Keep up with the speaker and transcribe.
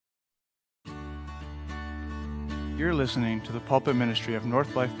You're listening to the pulpit ministry of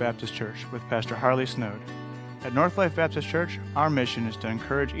North Life Baptist Church with Pastor Harley Snode. At North Life Baptist Church, our mission is to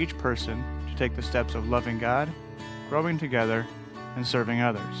encourage each person to take the steps of loving God, growing together, and serving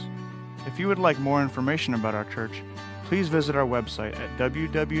others. If you would like more information about our church, please visit our website at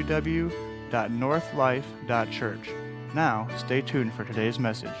www.northlife.church. Now, stay tuned for today's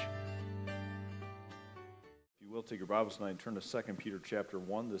message. We'll take your Bibles tonight and turn to 2 Peter chapter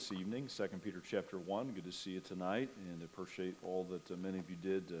 1 this evening. 2 Peter chapter 1, good to see you tonight, and appreciate all that many of you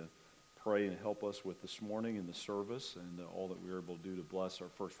did to pray and help us with this morning in the service, and all that we were able to do to bless our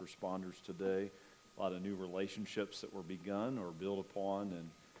first responders today. A lot of new relationships that were begun or built upon, and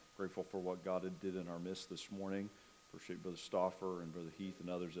grateful for what God did in our midst this morning. Appreciate Brother Stauffer and Brother Heath and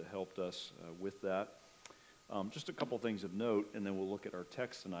others that helped us with that. Just a couple things of note, and then we'll look at our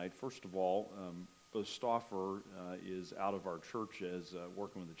text tonight. First of all, Brother Stauffer is out of our church as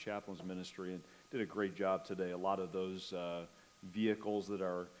working with the chaplain's ministry and did a great job today. A lot of those vehicles that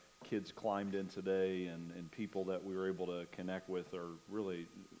our kids climbed in today and people that we were able to connect with are really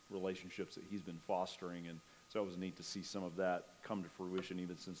relationships that he's been fostering, and so it was neat to see some of that come to fruition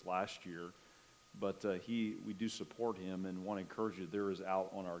even since last year. But we do support him and want to encourage you. There is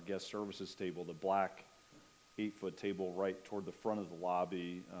out on our guest services table, the black 8-foot table right toward the front of the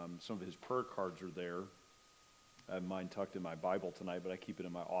lobby. Some of his prayer cards are there. I have mine tucked in my Bible tonight, but I keep it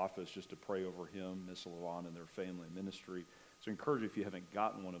in my office just to pray over him, Miss LaVon, and their family and ministry. So I encourage you, if you haven't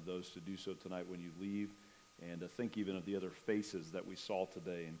gotten one of those, to do so tonight when you leave, and to think even of the other faces that we saw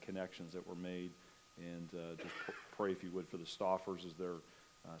today and connections that were made, and just pray, if you would, for the Stauffers as they're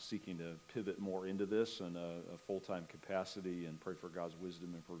seeking to pivot more into this in a full-time capacity, and pray for God's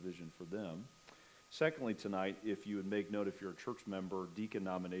wisdom and provision for them. Secondly, tonight, if you would make note, if you're a church member, deacon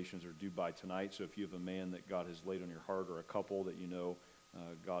nominations are due by tonight. So if you have a man that God has laid on your heart, or a couple that you know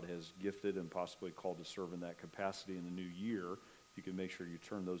God has gifted and possibly called to serve in that capacity in the new year, you can make sure you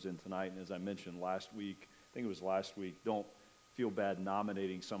turn those in tonight. And as I mentioned last week, don't feel bad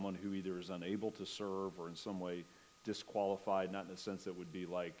nominating someone who either is unable to serve or in some way disqualified, not in a sense that would be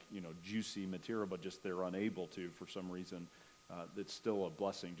like, juicy material, but just they're unable to for some reason. It's still a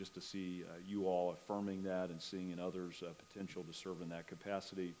blessing just to see you all affirming that and seeing in others potential to serve in that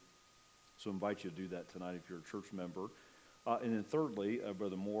capacity. So I invite you to do that tonight if you're a church member. And then thirdly,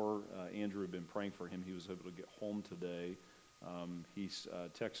 Brother Moore, Andrew had been praying for him. He was able to get home today. He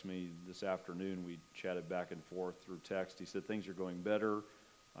texted me this afternoon. We chatted back and forth through text. He said things are going better.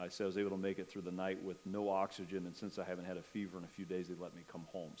 I said I was able to make it through the night with no oxygen, and since I haven't had a fever in a few days, they let me come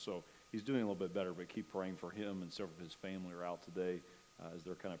home. So he's doing a little bit better, but keep praying for him, and several of his family are out today as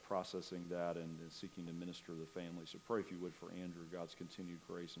they're kind of processing that and seeking to minister to the family. So pray, if you would, for Andrew, God's continued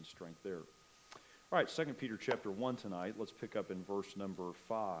grace and strength there. All right, 2 Peter chapter 1 tonight. Let's pick up in verse number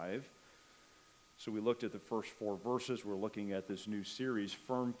 5. So we looked at the first 4 verses. We're looking at this new series,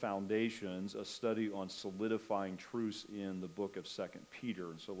 Firm Foundations, a study on solidifying truths in the book of 2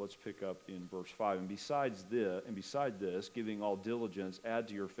 Peter. And so let's pick up in verse 5. And beside this, giving all diligence, add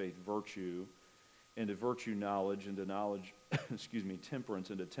to your faith virtue, and to virtue knowledge, and to knowledge,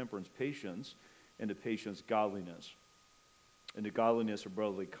 temperance, and to temperance patience, and to patience godliness. And to godliness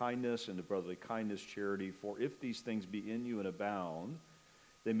brotherly kindness, and to brotherly kindness charity. For if these things be in you and abound,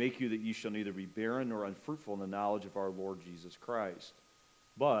 they make you that ye shall neither be barren nor unfruitful in the knowledge of our Lord Jesus Christ.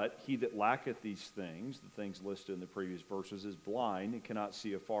 But he that lacketh these things, the things listed in the previous verses, is blind and cannot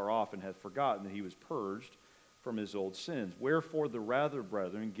see afar off, and hath forgotten that he was purged from his old sins. Wherefore the rather,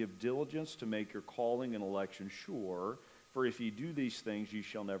 brethren, give diligence to make your calling and election sure. For if ye do these things, ye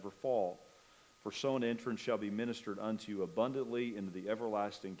shall never fall. For so an entrance shall be ministered unto you abundantly into the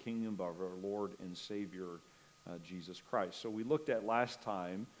everlasting kingdom of our Lord and Savior Jesus Christ. So we looked at last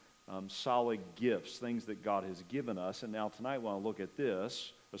time solid gifts, things that God has given us, and now tonight we want to look at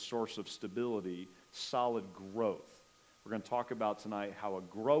this, a source of stability, solid growth. We're going to talk about tonight how a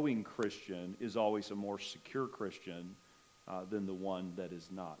growing Christian is always a more secure Christian than the one that is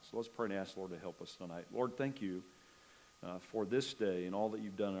not. So let's pray and ask the Lord to help us tonight. Lord, thank you for this day and all that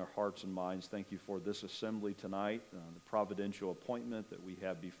you've done in our hearts and minds. Thank you for this assembly tonight, the providential appointment that we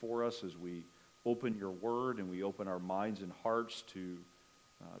have before us as we open your word and we open our minds and hearts to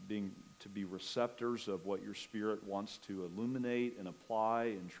be receptors of what your Spirit wants to illuminate and apply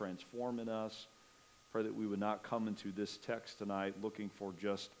and transform in us. Pray that we would not come into this text tonight looking for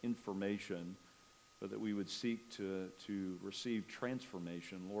just information, but that we would seek to receive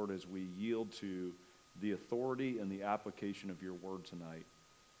transformation, Lord, as we yield to the authority and the application of your word tonight.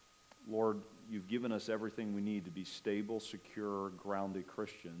 Lord, you've given us everything we need to be stable, secure, grounded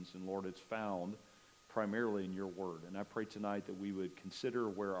Christians. And Lord, it's found primarily in your word. And I pray tonight that we would consider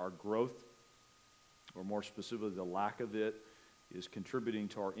where our growth or more specifically, the lack of it, is contributing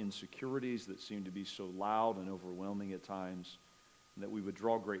to our insecurities that seem to be so loud and overwhelming at times, and that we would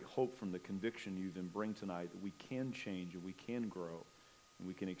draw great hope from the conviction you even bring tonight that we can change and we can grow and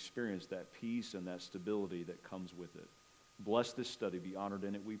we can experience that peace and that stability that comes with it. Bless this study. Be honored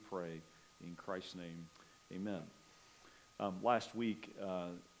in it, we pray. In Christ's name, amen. Last week,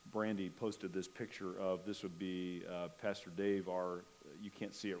 Brandy posted this picture of, this would be Pastor Dave, you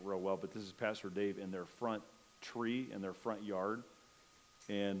can't see it real well, but this is Pastor Dave in their front tree in their front yard.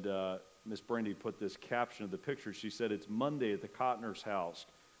 And Miss Brandy put this caption of the picture. She said, "It's Monday at the Cotner's house.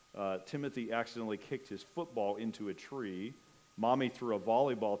 Timothy accidentally kicked his football into a tree. Mommy threw a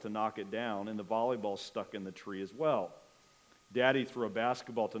volleyball to knock it down, and the volleyball stuck in the tree as well. Daddy threw a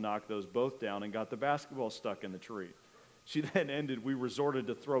basketball to knock those both down and got the basketball stuck in the tree." She then ended, "We resorted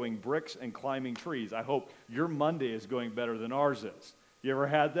to throwing bricks and climbing trees." I hope your Monday is going better than ours is. You ever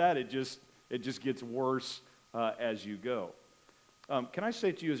had that? It just gets worse as you go. Can I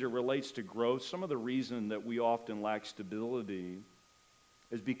say to you, as it relates to growth, some of the reason that we often lack stability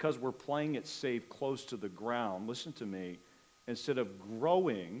is because we're playing it safe close to the ground, listen to me, instead of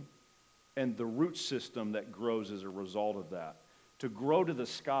growing and the root system that grows as a result of that. To grow to the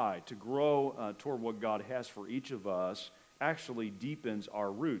sky, to grow toward what God has for each of us actually deepens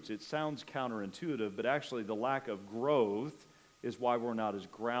our roots. It sounds counterintuitive, but actually the lack of growth is why we're not as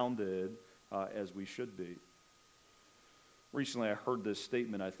grounded as we should be. Recently, I heard this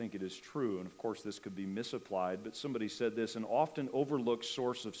statement. I think it is true, and of course this could be misapplied, but somebody said this: an often overlooked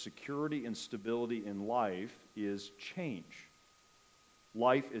source of security and stability in life is change.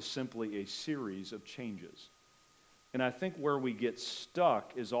 Life is simply a series of changes. And I think where we get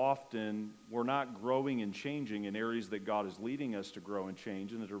stuck is often we're not growing and changing in areas that God is leading us to grow and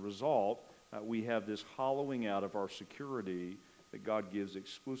change, and as a result, we have this hollowing out of our security that God gives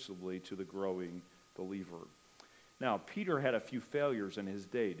exclusively to the growing believer. Now, Peter had a few failures in his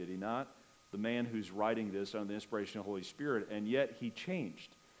day, did he not? The man who's writing this under the inspiration of the Holy Spirit, and yet he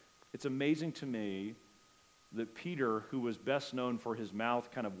changed. It's amazing to me that Peter, who was best known for his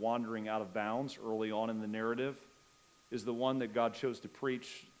mouth kind of wandering out of bounds early on in the narrative, is the one that God chose to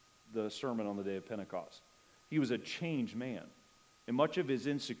preach the sermon on the day of Pentecost. He was a changed man. And much of his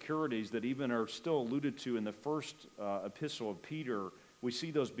insecurities that even are still alluded to in the first epistle of Peter, we see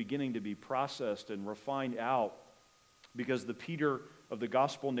those beginning to be processed and refined out, because the Peter of the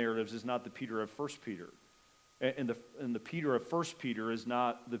gospel narratives is not the Peter of 1 Peter. And the Peter of 1 Peter is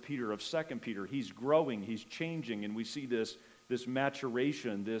not the Peter of 2 Peter. He's growing, he's changing, and we see this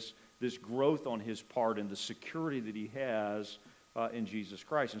maturation, this growth on his part and the security that he has in Jesus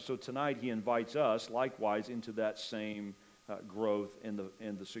Christ. And so tonight he invites us likewise into that same growth and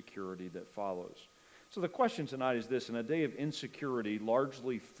the security that follows. So the question tonight is this: in a day of insecurity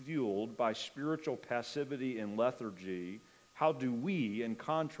largely fueled by spiritual passivity and lethargy, how do we, in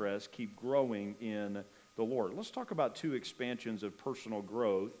contrast, keep growing in the Lord? Let's talk about two expansions of personal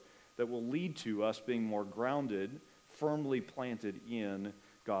growth that will lead to us being more grounded, firmly planted in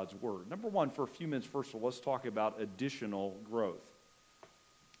God's Word. Number one, for a few minutes, first of all, let's talk about additional growth.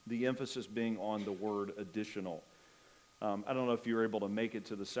 The emphasis being on the word additional. I don't know if you were able to make it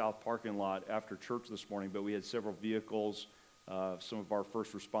to the south parking lot after church this morning, but we had several vehicles, some of our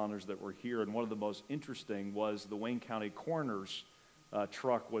first responders that were here, and one of the most interesting was the Wayne County Coroner's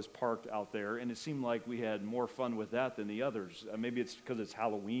truck was parked out there, and it seemed like we had more fun with that than the others. Maybe it's because it's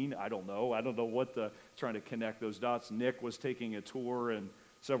Halloween. I don't know what trying to connect those dots. Nick was taking a tour and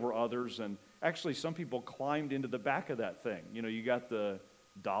several others, and actually some people climbed into the back of that thing. You know, you got the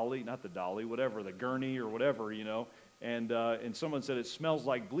dolly, not the dolly, whatever, the gurney or whatever, you know, and someone said it smells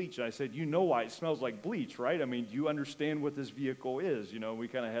like bleach. And I said, you know why it smells like bleach, right? I mean, do you understand what this vehicle is? You know, we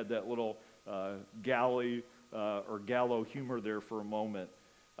kind of had that little galley or gallow humor there for a moment.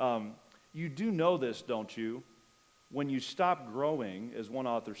 You do know this, don't you? When you stop growing, as one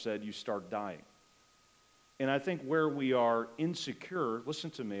author said, you start dying. And I think where we are insecure, listen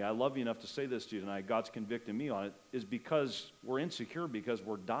to me, I love you enough to say this to you tonight, God's convicting me on it, is because we're insecure because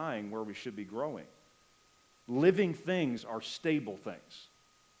we're dying where we should be growing. Living things are stable things.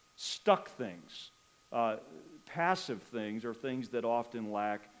 Stuck things, passive things are things that often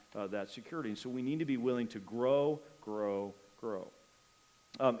lack that security. And so we need to be willing to grow.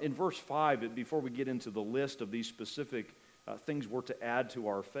 In verse 5, before we get into the list of these specific things we're to add to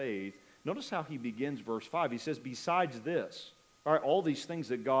our faith, notice how he begins verse 5. He says, besides this, all right, all these things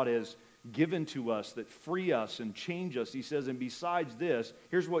that God has given to us that free us and change us, he says, and besides this,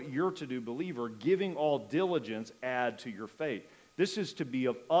 here's what you're to do, believer, giving all diligence, add to your faith. This is to be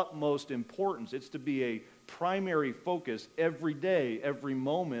of utmost importance. It's to be a primary focus every day, every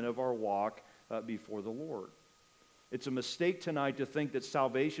moment of our walk before the Lord. It's a mistake tonight to think that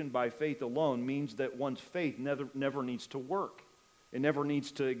salvation by faith alone means that one's faith never needs to work. It never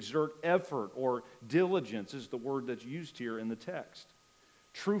needs to exert effort or diligence is the word that's used here in the text.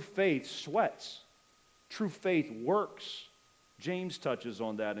 True faith sweats. True faith works. James touches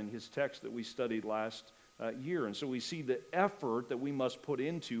on that in his text that we studied last year. And so we see the effort that we must put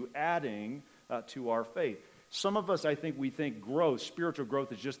into adding to our faith. Some of us, we think growth, spiritual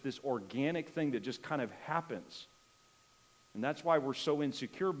growth, is just this organic thing that just kind of happens. And that's why we're so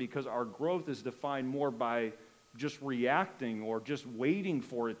insecure, because our growth is defined more by just reacting or just waiting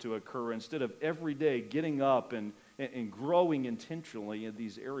for it to occur instead of every day getting up and growing intentionally in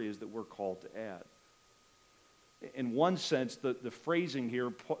these areas that we're called to add. In one sense, the phrasing here,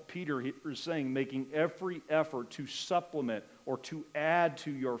 Peter is saying, making every effort to supplement or to add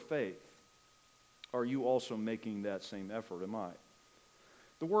to your faith. Are you also making that same effort? Am I?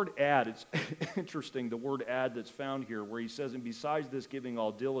 The word add, it's interesting, the word add that's found here where he says, and besides this giving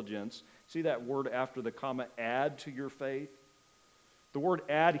all diligence, see that word after the comma, add to your faith? The word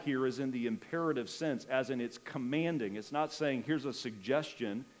add here is in the imperative sense, as in it's commanding. It's not saying, here's a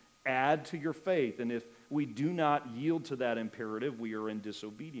suggestion, add to your faith. And if we do not yield to that imperative, we are in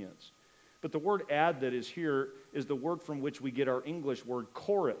disobedience. But the word add that is here is the word from which we get our English word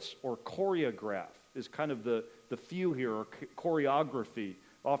chorus or choreograph, is kind of the feel here, or choreography,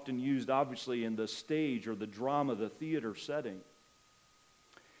 often used obviously in the stage or the drama, the theater setting.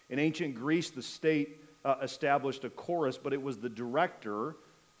 In ancient Greece, the state established a chorus, but it was the director,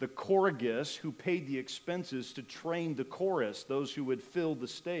 the choragus, who paid the expenses to train the chorus, those who would fill the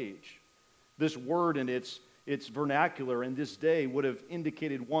stage. This word and its vernacular in this day would have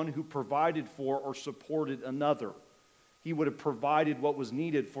indicated one who provided for or supported another. He would have provided what was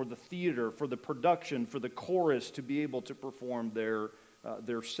needed for the theater, for the production, for the chorus to be able to perform their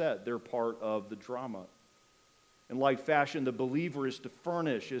set, their part of the drama. In like fashion, the believer is to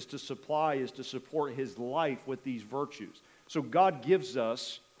furnish, is to supply, is to support his life with these virtues. So God gives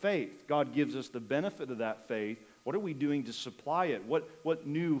us faith. God gives us the benefit of that faith. What are we doing to supply it? What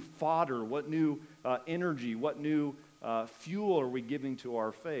new fodder, what new energy, what new fuel are we giving to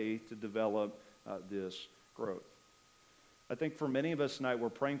our faith to develop this growth? I think for many of us tonight, we're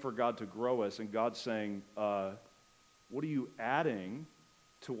praying for God to grow us, and God's saying, what are you adding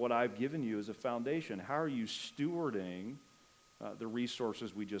to what I've given you as a foundation? How are you stewarding the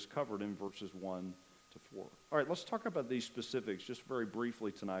resources we just covered in verses 1 to 4? All right, let's talk about these specifics just very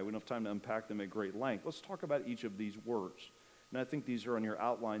briefly tonight. We don't have time to unpack them at great length. Let's talk about each of these words. And I think these are on your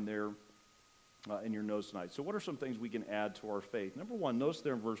outline there in your notes tonight. So what are some things we can add to our faith? Number one, notice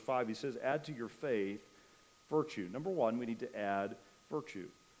there in verse 5, he says, add to your faith virtue. Number one, we need to add virtue.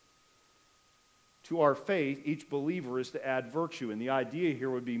 To our faith, each believer is to add virtue. And the idea here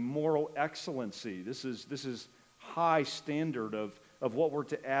would be moral excellency. This is high standard of what we're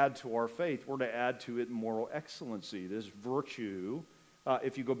to add to our faith. We're to add to it moral excellency, this virtue.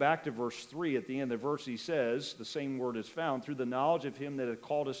 If you go back to verse 3, at the end of the verse, he says, the same word is found, through the knowledge of him that hath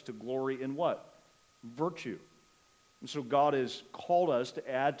called us to glory in what? Virtue. And so God has called us to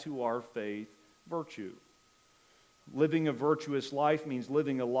add to our faith virtue. Living a virtuous life means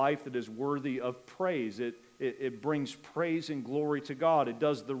living a life that is worthy of praise. It brings praise and glory to God. It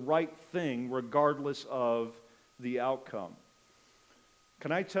does the right thing regardless of the outcome.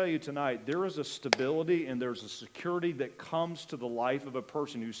 Can I tell you tonight, there is a stability and there's a security that comes to the life of a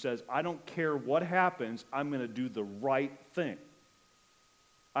person who says, I don't care what happens, I'm going to do the right thing.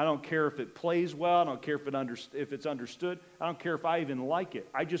 I don't care if it plays well, I don't care if it's understood, I don't care if I even like it.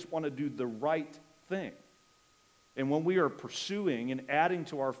 I just want to do the right thing. And when we are pursuing and adding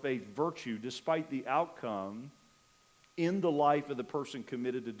to our faith virtue, despite the outcome, in the life of the person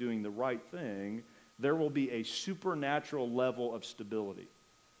committed to doing the right thing, there will be a supernatural level of stability.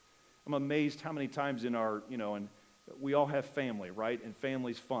 I'm amazed how many times in our, and we all have family, right? And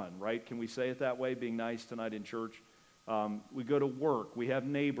family's fun, right? Can we say it that way, being nice tonight in church? We go to work, we have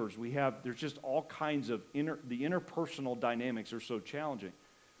neighbors, there's just all kinds of, the interpersonal dynamics are so challenging.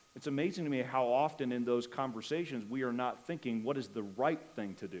 It's amazing to me how often in those conversations we are not thinking, what is the right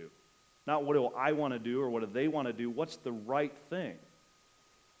thing to do? Not what do I want to do or what do they want to do, what's the right thing?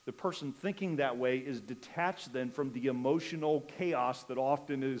 The person thinking that way is detached then from the emotional chaos that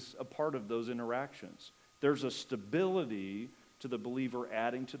often is a part of those interactions. There's a stability to the believer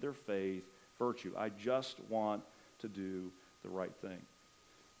adding to their faith virtue. I just want to do the right thing.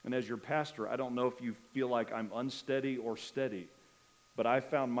 And as your pastor, I don't know if you feel like I'm unsteady or steady, but I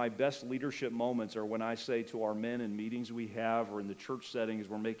found my best leadership moments are when I say to our men in meetings we have or in the church settings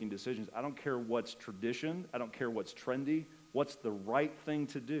we're making decisions, I don't care what's tradition, I don't care what's trendy, what's the right thing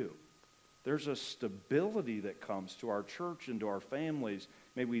to do? There's a stability that comes to our church and to our families.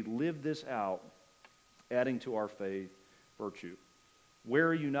 May we live this out, adding to our faith virtue. Where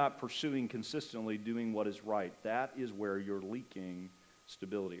are you not pursuing consistently doing what is right? That is where you're leaking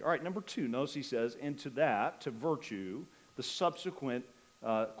stability. All right, number 2, notice he says, and to that, to virtue, the subsequent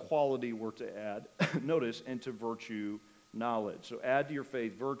quality we're to add, notice, and to virtue, knowledge. So add to your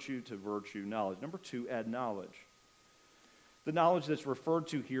faith virtue, to virtue, knowledge. Number 2, add knowledge. The knowledge that's referred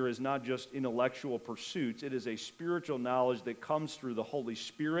to here is not just intellectual pursuits. It is a spiritual knowledge that comes through the Holy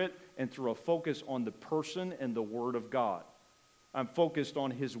Spirit and through a focus on the person and the Word of God. I'm focused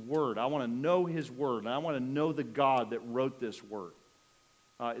on His Word. I want to know His Word, and I want to know the God that wrote this Word.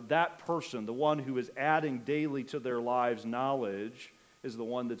 That person, the one who is adding daily to their lives knowledge, is the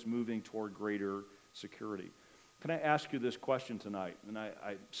one that's moving toward greater security. Can I ask you this question tonight? And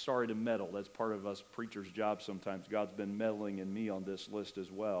I'm sorry to meddle. That's part of us preachers' job sometimes. God's been meddling in me on this list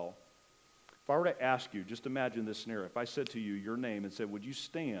as well. If I were to ask you, just imagine this scenario. If I said to you your name and said, would you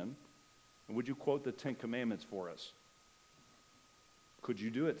stand and would you quote the 10 Commandments for us? Could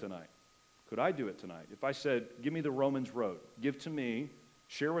you do it tonight? Could I do it tonight? If I said, give me the Romans road, give to me,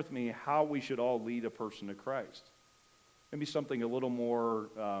 share with me how we should all lead a person to Christ. Maybe something a little more,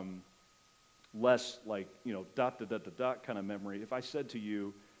 less like, dot, dot, dot, dot, dot kind of memory. If I said to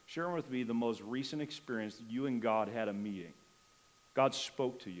you, share with me the most recent experience that you and God had a meeting. God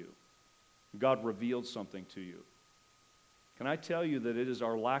spoke to you. God revealed something to you. Can I tell you that it is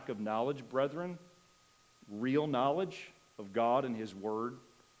our lack of knowledge, brethren, real knowledge of God and His Word,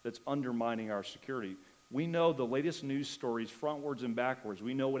 that's undermining our security? We know the latest news stories frontwards and backwards.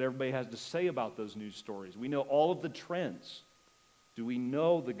 We know what everybody has to say about those news stories. We know all of the trends. Do we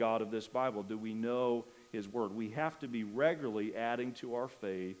know the God of this Bible? Do we know His Word? We have to be regularly adding to our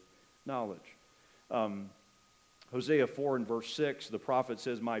faith knowledge. Hosea 4 and verse 6, the prophet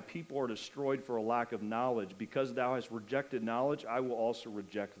says, my people are destroyed for a lack of knowledge. Because thou hast rejected knowledge, I will also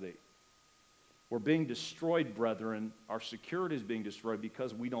reject thee. We're being destroyed, brethren. Our security is being destroyed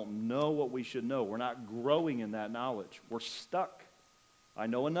because we don't know what we should know. We're not growing in that knowledge. We're stuck. I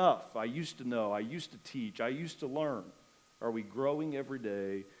know enough. I used to know. I used to teach. I used to learn. Are we growing every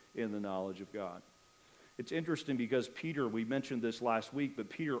day in the knowledge of God? It's interesting because Peter, we mentioned this last week, but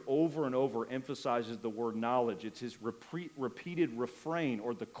Peter over and over emphasizes the word knowledge. It's his repeated refrain,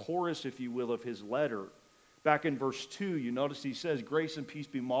 or the chorus, if you will, of his letter. Back in verse 2, you notice he says, grace and peace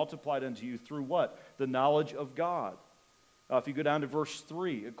be multiplied unto you through what? The knowledge of God. If you go down to verse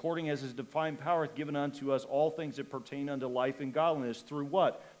 3, according as His divine power hath given unto us all things that pertain unto life and godliness, through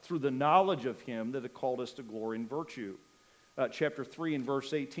what? Through the knowledge of Him that hath called us to glory and virtue. Chapter 3 and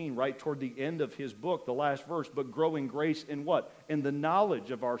verse 18, right toward the end of his book, the last verse, but grow in grace in what? In the knowledge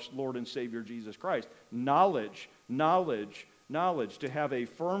of our Lord and Savior Jesus Christ. Knowledge, knowledge, knowledge. To have a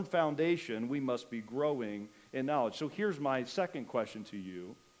firm foundation, we must be growing in knowledge. So here's my second question to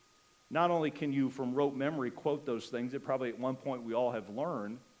you. Not only can you from rote memory quote those things that probably at one point we all have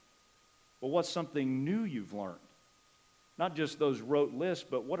learned, but what's something new you've learned? Not just those rote lists,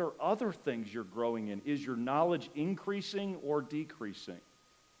 but what are other things you're growing in? Is your knowledge increasing or decreasing?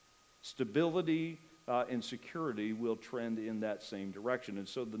 Stability and security will trend in that same direction. And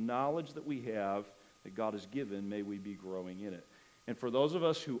so the knowledge that we have that God has given, may we be growing in it. And for those of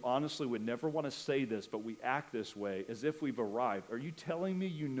us who honestly would never want to say this, but we act this way as if we've arrived, are you telling me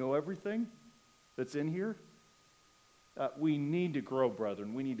you know everything that's in here? We need to grow,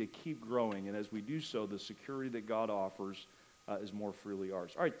 brethren. We need to keep growing. And as we do so, the security that God offers is more freely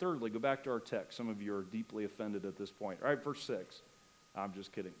ours. All right, thirdly, go back to our text. Some of you are deeply offended at this point. All right, verse 6. I'm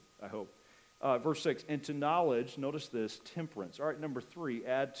just kidding, I hope. Verse 6, and to knowledge, notice this, temperance. All right, number 3,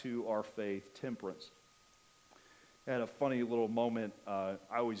 add to our faith temperance. I had a funny little moment. I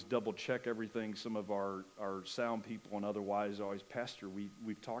always double check everything. Some of our sound people and otherwise always, Pastor,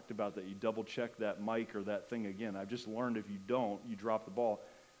 we've talked about that. You double check that mic or that thing again. I've just learned if you don't, you drop the ball.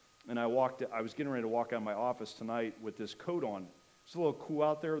 And I was getting ready to walk out of my office tonight with this coat on. It's a little cool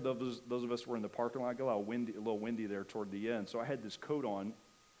out there. Those of us who were in the parking lot, got a little windy there toward the end. So I had this coat on,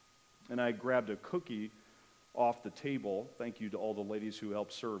 and I grabbed a cookie off the table. Thank you to all the ladies who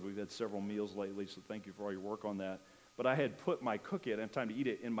helped serve. We've had several meals lately, so thank you for all your work on that. But I had put my cookie, I didn't have time to eat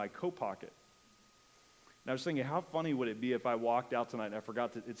it, in my coat pocket. And I was thinking, how funny would it be if I walked out tonight and I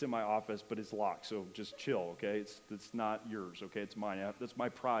forgot that it's in my office, but it's locked, so just chill, okay? It's not yours, okay? It's mine. That's my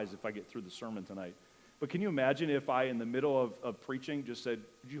prize if I get through the sermon tonight. But can you imagine if I, in the middle of preaching, just said,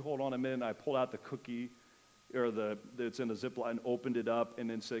 would you hold on a minute, and I pulled out the cookie, or that's in a Ziploc, and opened it up, and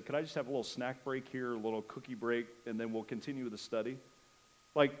then said, could I just have a little snack break here, a little cookie break, and then we'll continue the study?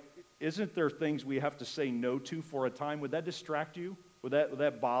 Like, isn't there things we have to say no to for a time? Would that distract you? Would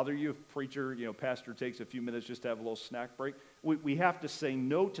that bother you if preacher, pastor takes a few minutes just to have a little snack break? We have to say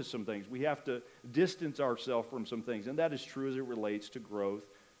no to some things. We have to distance ourselves from some things. And that is true as it relates to growth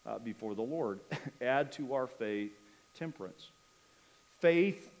before the Lord. Add to our faith temperance.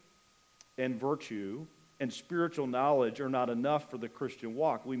 Faith and virtue and spiritual knowledge are not enough for the Christian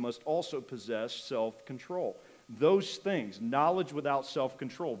walk. We must also possess self-control. Those things, knowledge without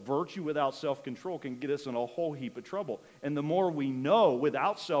self-control, virtue without self-control, can get us in a whole heap of trouble. And the more we know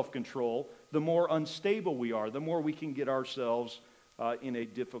without self-control, the more unstable we are, the more we can get ourselves in a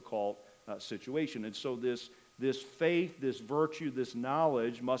difficult situation. And so this faith, this virtue, this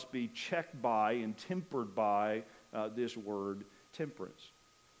knowledge must be checked by and tempered by this word temperance.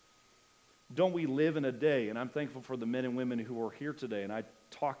 Don't we live in a day, and I'm thankful for the men and women who are here today, and I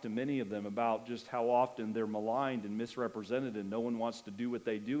talk to many of them about just how often they're maligned and misrepresented, and no one wants to do what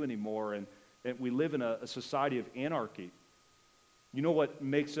they do anymore, and we live in a society of anarchy. You know what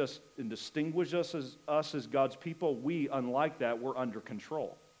makes us and distinguishes us as God's people? We, unlike that, we're under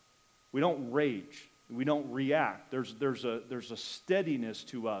control. We don't rage. We don't react. There's a steadiness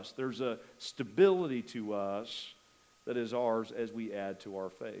to us. There's a stability to us that is ours as we add to our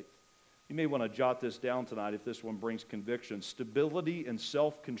faith. You may want to jot this down tonight if this one brings conviction. Stability and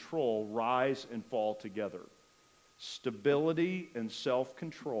self-control rise and fall together. Stability and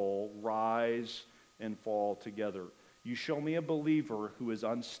self-control rise and fall together. You show me a believer who is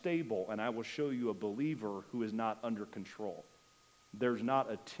unstable, and I will show you a believer who is not under control. There's not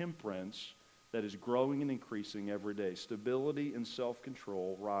a temperance that is growing and increasing every day. Stability and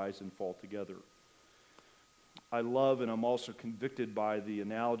self-control rise and fall together. I love and I'm also convicted by the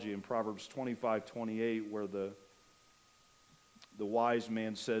analogy in Proverbs 25:28 where the wise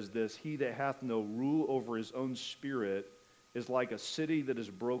man says this, "He that hath no rule over his own spirit is like a city that is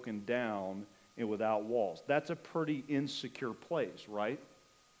broken down and without walls." That's a pretty insecure place, right?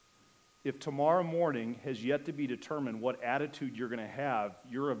 If tomorrow morning has yet to be determined what attitude you're going to have,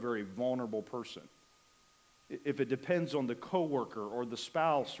 you're a very vulnerable person. If it depends on the coworker or the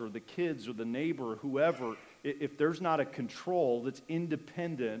spouse or the kids or the neighbor or whoever, if there's not a control that's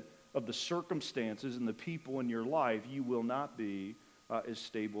independent of the circumstances and the people in your life, you will not be as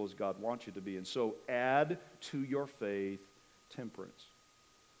stable as God wants you to be. And so add to your faith temperance.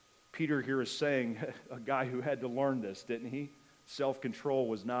 Peter here is saying, a guy who had to learn this, didn't he? Self-control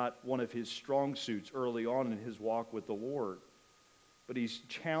was not one of his strong suits early on in his walk with the Lord. But he's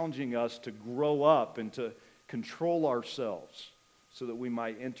challenging us to grow up and to control ourselves so that we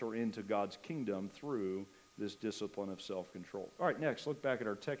might enter into God's kingdom through this discipline of self-control. All right, next, look back at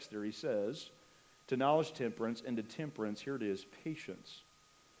our text there. He says, to knowledge temperance, and to temperance, here it is, patience.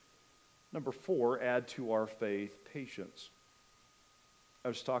 Number 4, add to our faith patience. I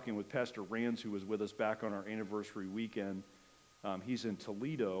was talking with Pastor Rands, who was with us back on our anniversary weekend. He's in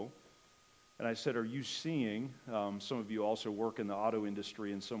Toledo. And I said, are you seeing, some of you also work in the auto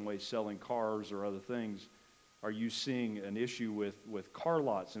industry in some way, selling cars or other things. Are you seeing an issue with car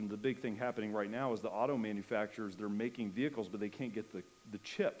lots? And the big thing happening right now is the auto manufacturers, they're making vehicles, but they can't get the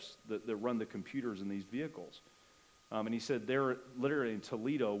chips that run the computers in these vehicles. And he said they're literally in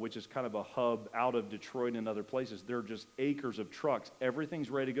Toledo, which is kind of a hub out of Detroit and other places. They're just acres of trucks. Everything's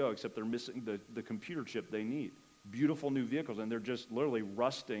ready to go, except they're missing the computer chip they need. Beautiful new vehicles, and they're just literally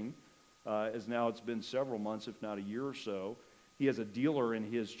rusting, as now it's been several months, if not a year or so. He has a dealer in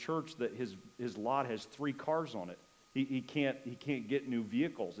his church that his lot has 3 cars on it. He can't get new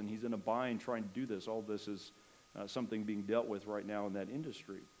vehicles, and he's in a bind trying to do this. All this is something being dealt with right now in that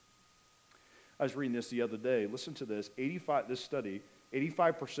industry. I was reading this the other day. Listen to this. This study,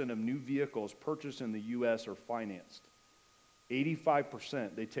 85% of new vehicles purchased in the U.S. are financed.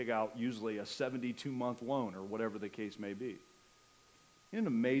 85%, they take out usually a 72-month loan or whatever the case may be. Isn't it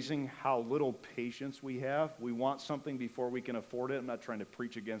amazing how little patience we have? We want something before we can afford it. I'm not trying to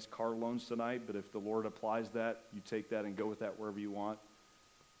preach against car loans tonight, but if the Lord applies that, you take that and go with that wherever you want.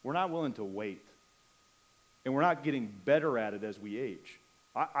 We're not willing to wait. And we're not getting better at it as we age.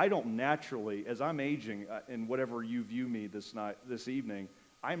 I don't naturally, as I'm aging, and whatever you view me this evening,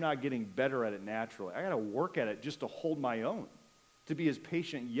 I'm not getting better at it naturally. I got to work at it just to hold my own, to be as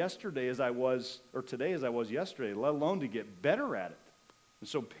patient yesterday as I was, or today as I was yesterday, let alone to get better at it. And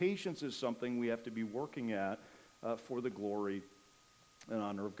so patience is something we have to be working at for the glory and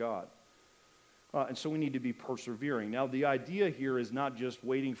honor of God. And so we need to be persevering. Now, the idea here is not just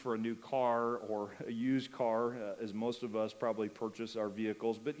waiting for a new car or a used car, as most of us probably purchase our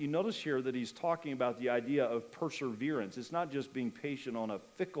vehicles, but you notice here that he's talking about the idea of perseverance. It's not just being patient on a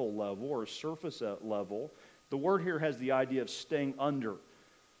fickle level or a surface level. The word here has the idea of staying under.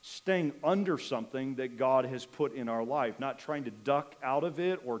 staying under something that God has put in our life, not trying to duck out of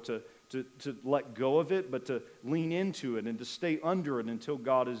it or to let go of it, but to lean into it and to stay under it until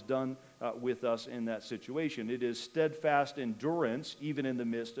God is done with us in that situation. It is steadfast endurance even in the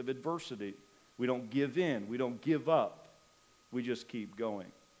midst of adversity. We don't give in. We don't give up. We just keep going.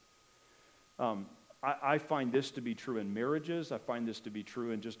 I find this to be true in marriages. I find this to be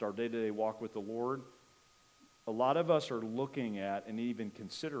true in just our day-to-day walk with the Lord. A lot of us are looking at and even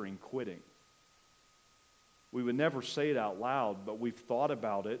considering quitting. We would never say it out loud, but we've thought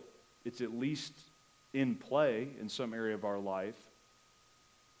about it. It's at least in play in some area of our life.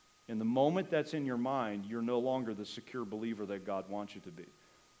 And the moment that's in your mind, you're no longer the secure believer that God wants you to be.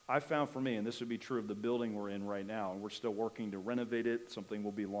 I found for me, and this would be true of the building we're in right now, and we're still working to renovate it. Something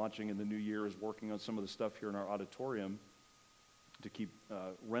we'll be launching in the new year is working on some of the stuff here in our auditorium to keep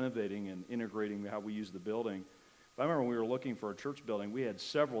renovating and integrating how we use the building. But I remember when we were looking for a church building, we had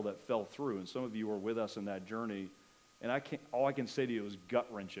several that fell through, and some of you were with us in that journey. And all I can say to you is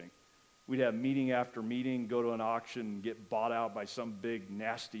gut-wrenching. We'd have meeting after meeting, go to an auction, and get bought out by some big,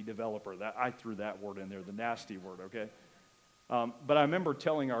 nasty developer. I threw that word in there, the nasty word, okay? But I remember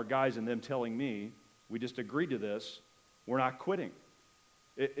telling our guys and them telling me, we just agreed to this, we're not quitting.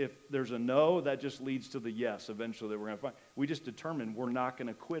 If there's a no, that just leads to the yes eventually that we're going to find. We just determined we're not going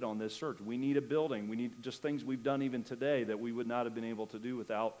to quit on this search. We need a building. We need just things we've done even today that we would not have been able to do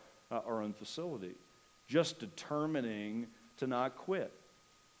without our own facility. Just determining to not quit.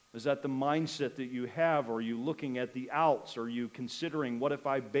 Is that the mindset that you have? Or are you looking at the outs? Are you considering, what if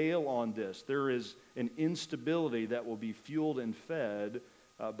I bail on this? There is an instability that will be fueled and fed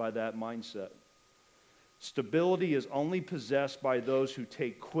by that mindset. Stability is only possessed by those who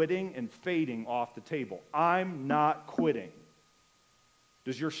take quitting and fading off the table. I'm not quitting.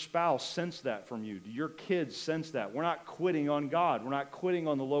 Does your spouse sense that from you? Do your kids sense that? We're not quitting on God. We're not quitting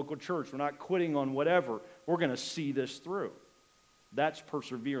on the local church. We're not quitting on whatever. We're going to see this through. That's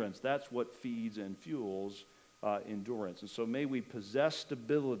perseverance. That's what feeds and fuels endurance. And so may we possess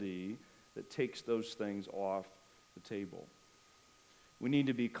stability that takes those things off the table. We need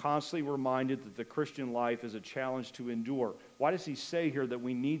to be constantly reminded that the Christian life is a challenge to endure. Why does he say here that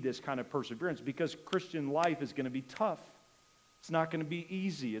we need this kind of perseverance? Because Christian life is going to be tough. It's not going to be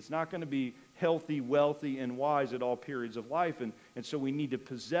easy. It's not going to be healthy, wealthy, and wise at all periods of life. And so we need to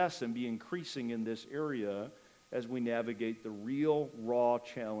possess and be increasing in this area as we navigate the real, raw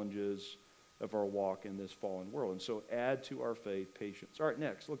challenges of our walk in this fallen world. And so add to our faith patience. All right,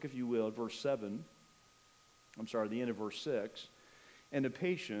 next, look if you will at the end of verse 6. And to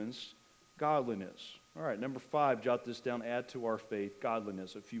patience, godliness. All right, number 5, jot this down, add to our faith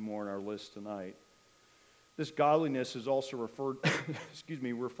godliness. A few more on our list tonight. This godliness is also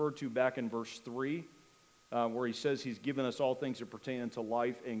referred to back in verse 3, where he says he's given us all things that pertain unto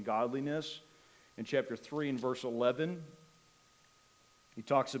life and godliness. In chapter 3 and verse 11, he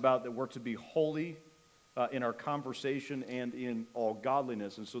talks about that we're to be holy in our conversation and in all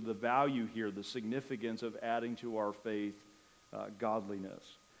godliness. And so the value here, the significance of adding to our faith godliness.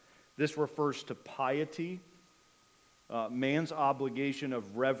 This refers to piety, man's obligation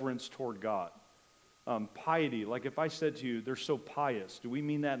of reverence toward God. Piety, like if I said to you, they're so pious, do we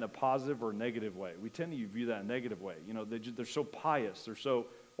mean that in a positive or negative way? We tend to view that in a negative way. You know, they're so pious. They're so.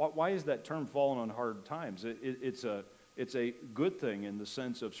 Why is that term fallen on hard times? It's a good thing in the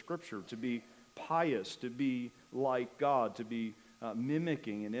sense of Scripture to be pious, to be like God, to be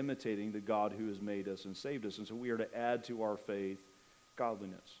mimicking and imitating the God who has made us and saved us. And so we are to add to our faith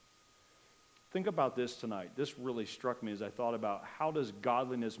godliness. Think about this tonight. This really struck me as I thought about how does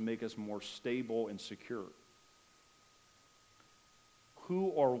godliness make us more stable and secure? Who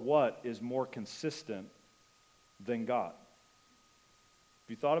or what is more consistent than God? Have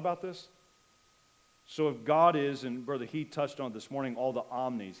you thought about this? So if God is, and Brother Heath touched on it this morning, all the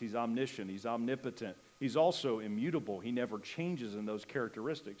omnis, he's omniscient, he's omnipotent, he's also immutable, he never changes in those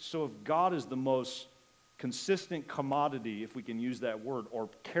characteristics. So if God is the most consistent commodity, if we can use that word, or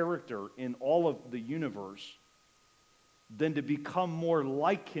character in all of the universe, then to become more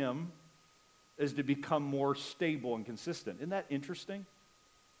like him is to become more stable and consistent. Isn't that interesting?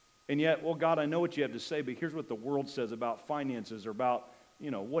 And yet, well, God, I know what you have to say, but here's what the world says about finances or about,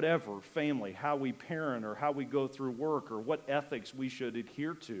 whatever, family, how we parent or how we go through work or what ethics we should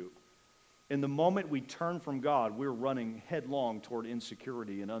adhere to. In the moment we turn from God, we're running headlong toward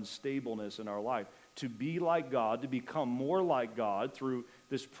insecurity and unstableness in our life. To be like God, to become more like God through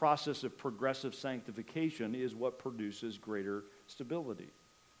this process of progressive sanctification is what produces greater stability.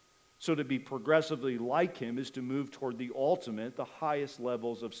 So to be progressively like him is to move toward the ultimate, the highest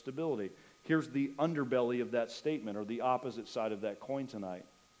levels of stability. Here's the underbelly of that statement, or the opposite side of that coin tonight.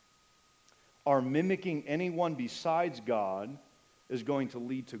 Our mimicking anyone besides God is going to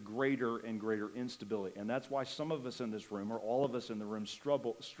lead to greater and greater instability. And that's why some of us in this room, or all of us in the room,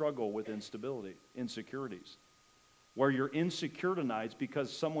 struggle with instability, insecurities. Where you're insecure tonight is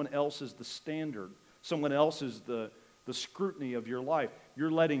because someone else is the standard. Someone else is the scrutiny of your life.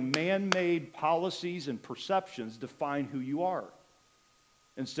 You're letting man-made policies and perceptions define who you are.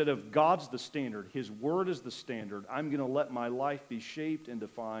 Instead of God's the standard, His Word is the standard, I'm going to let my life be shaped and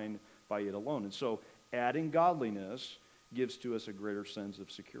defined by it alone. And so adding godliness gives to us a greater sense of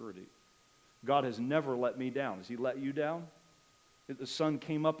security. God has never let me down. Has He let you down? The sun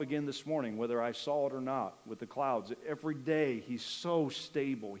came up again this morning, whether I saw it or not, with the clouds. Every day, He's so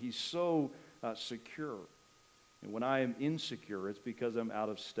stable. He's so secure. And when I am insecure, it's because I'm out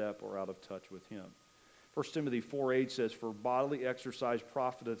of step or out of touch with Him. 1 Timothy 4:8 says, "For bodily exercise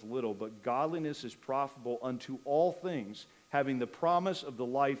profiteth little, but godliness is profitable unto all things, having the promise of the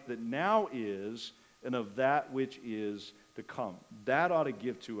life that now is and of that which is to come." That ought to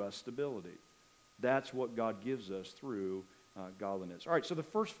give to us stability. That's what God gives us through godliness. All right, so the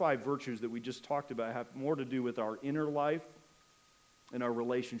first 5 virtues that we just talked about have more to do with our inner life and our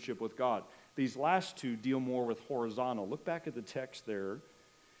relationship with God. These last 2 deal more with horizontal. Look back at the text there.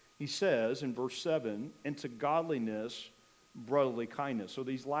 He says in verse 7, "And to godliness, brotherly kindness." So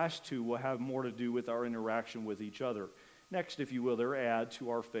these last 2 will have more to do with our interaction with each other. Next, if you will, there add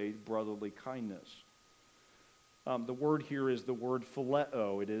to our faith brotherly kindness. The word here is the word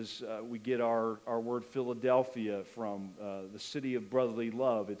phileo. It is, we get our word Philadelphia from the city of brotherly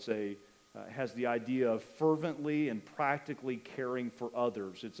love. It has the idea of fervently and practically caring for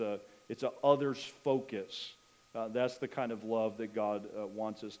others. It's a others focus. That's the kind of love that God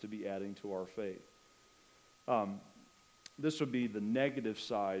wants us to be adding to our faith. This would be the negative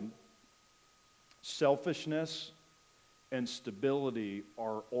side. Selfishness and stability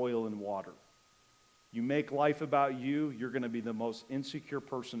are oil and water. You make life about you, you're going to be the most insecure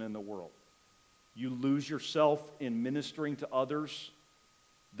person in the world. You lose yourself in ministering to others,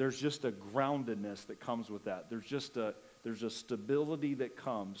 there's just a groundedness that comes with that. There's a stability that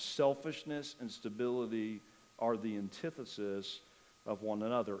comes. Selfishness and stability are the antithesis of one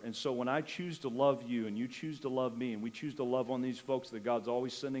another. And so when I choose to love you and you choose to love me and we choose to love on these folks that God's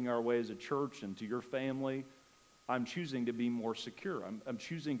always sending our way as a church and to your family, I'm choosing to be more secure. I'm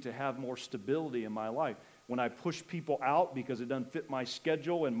choosing to have more stability in my life. When I push people out because it doesn't fit my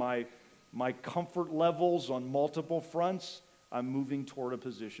schedule and my comfort levels on multiple fronts, I'm moving toward a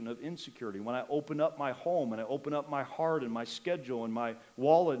position of insecurity. When I open up my home and I open up my heart and my schedule and my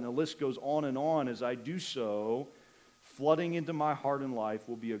wallet, and the list goes on, as I do so, flooding into my heart and life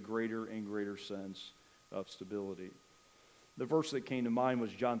will be a greater and greater sense of stability. The verse that came to mind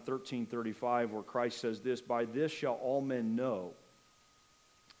was John 13:35, where Christ says this, "By this shall all men know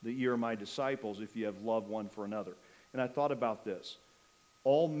that ye are my disciples, if ye have love one for another." And I thought about this.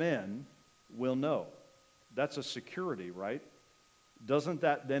 All men will know. That's a security, right? Doesn't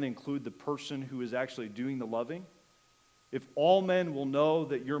that then include the person who is actually doing the loving? If all men will know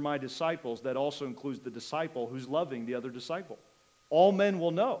that you're my disciples, that also includes the disciple who's loving the other disciple. All men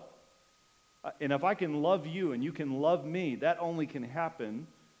will know. And if I can love you and you can love me, that only can happen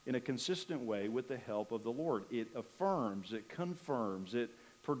in a consistent way with the help of the Lord. It affirms, it confirms, it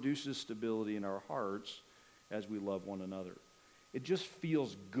produces stability in our hearts as we love one another. It just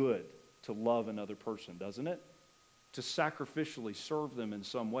feels good to love another person, doesn't it? To sacrificially serve them in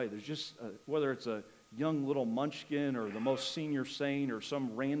some way. There's just, whether it's a young little munchkin or the most senior saint or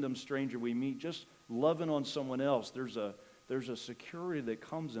some random stranger we meet, just loving on someone else, there's a security that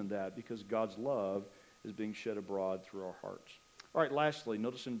comes in that because God's love is being shed abroad through our hearts. All right, lastly,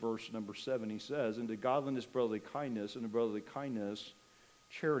 notice in verse number 7, he says, "And to godliness, brotherly kindness, and to brotherly kindness,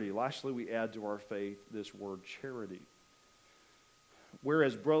 charity." Lastly, we add to our faith this word charity.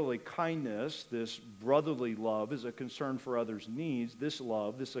 Whereas brotherly kindness, this brotherly love, is a concern for others' needs, this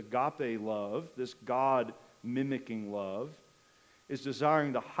love, this agape love, this God-mimicking love, is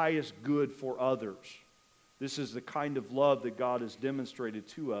desiring the highest good for others. This is the kind of love that God has demonstrated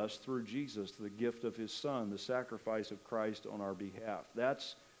to us through Jesus, the gift of His Son, the sacrifice of Christ on our behalf.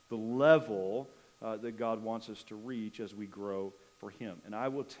 That's the level that God wants us to reach as we grow for Him. And I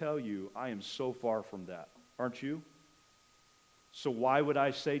will tell you, I am so far from that. Aren't you? So why would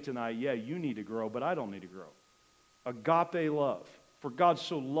I say tonight, yeah, you need to grow, but I don't need to grow? Agape love. For God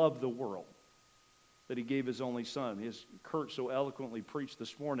so loved the world that He gave His only Son. As Kurt so eloquently preached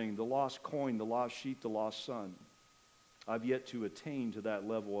this morning, the lost coin, the lost sheep, the lost son. I've yet to attain to that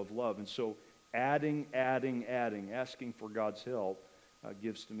level of love. And so adding, asking for God's help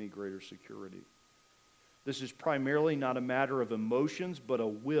gives to me greater security. This is primarily not a matter of emotions, but a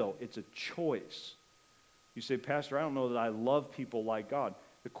will. It's a choice. You say, Pastor, I don't know that I love people like God.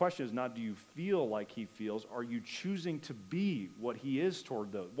 The question is not, do you feel like he feels? Are you choosing to be what he is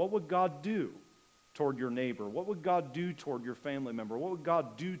toward those? What would God do toward your neighbor? What would God do toward your family member? What would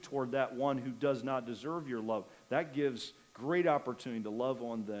God do toward that one who does not deserve your love? That gives great opportunity to love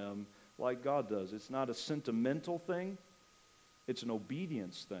on them like God does. It's not a sentimental thing. It's an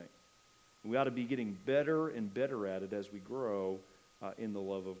obedience thing. We ought to be getting better and better at it as we grow in the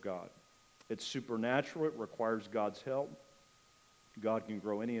love of God. It's supernatural. It requires God's help. God can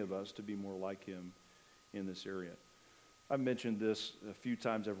grow any of us to be more like him in this area. I've mentioned this a few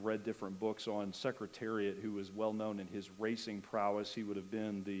times. I've read different books on Secretariat, who was well known in his racing prowess. He would have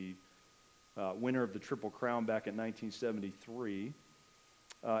been the winner of the Triple Crown back in 1973.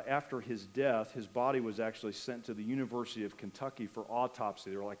 After his death, his body was actually sent to the University of Kentucky for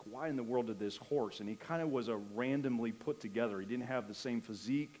autopsy. They were like, why in the world did this horse? And he kind of was a randomly put together. He didn't have the same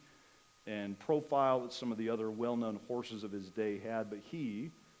physique and profile that some of the other well-known horses of his day had, but he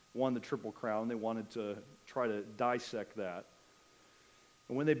won the Triple Crown. They wanted to try to dissect that.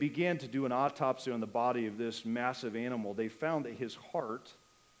 And when they began to do an autopsy on the body of this massive animal, they found that his heart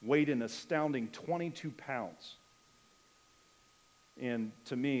weighed an astounding 22 pounds. And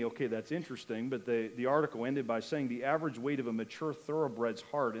to me, okay, that's interesting, but the article ended by saying the average weight of a mature thoroughbred's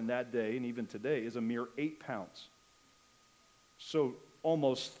heart in that day, and even today, is a mere 8 pounds. So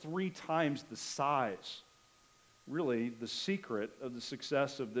almost 3 times the size. Really, the secret of the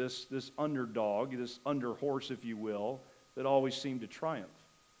success of this underdog, this underhorse, if you will, that always seemed to triumph.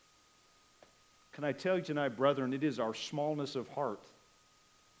 Can I tell you tonight, brethren, it is our smallness of heart.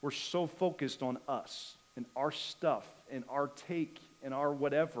 We're so focused on us and our stuff and our take and our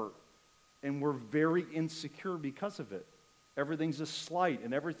whatever, and we're very insecure because of it. Everything's a slight,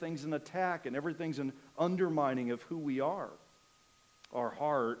 and everything's an attack, and everything's an undermining of who we are. Our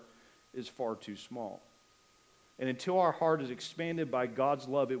heart is far too small. And until our heart is expanded by God's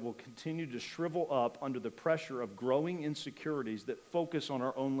love, it will continue to shrivel up under the pressure of growing insecurities that focus on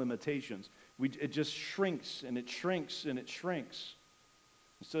our own limitations. It just shrinks, and it shrinks, and it shrinks.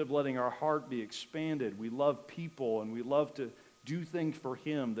 Instead of letting our heart be expanded, we love people, and we love to do things for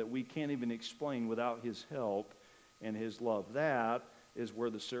him that we can't even explain without his help and his love. That is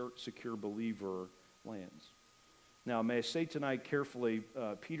where the secure believer lands. Now, may I say tonight carefully,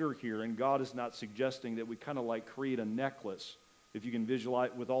 Peter here, and God is not suggesting that we kind of like create a necklace, if you can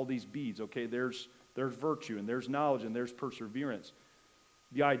visualize, with all these beads. Okay, there's virtue, and there's knowledge, and there's perseverance.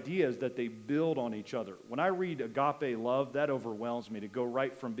 The idea is that they build on each other. When I read agape love, that overwhelms me to go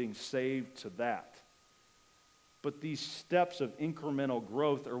right from being saved to that. But these steps of incremental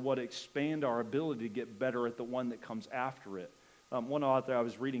growth are what expand our ability to get better at the one that comes after it. One author I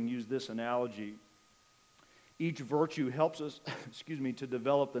was reading used this analogy. Each virtue helps us, to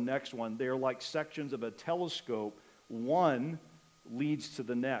develop the next one. They are like sections of a telescope. One leads to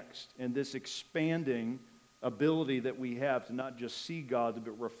the next. And this expanding ability that we have to not just see God,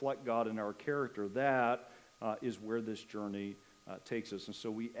 but reflect God in our character, that is where this journey takes us. And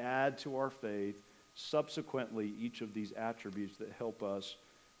so we add to our faith subsequently each of these attributes that help us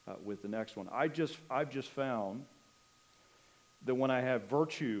with the next one. I've just found that when I have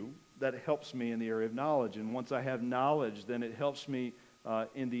virtue, that helps me in the area of knowledge. And once I have knowledge, then it helps me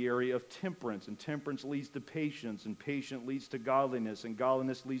in the area of temperance. And temperance leads to patience, and patience leads to godliness, and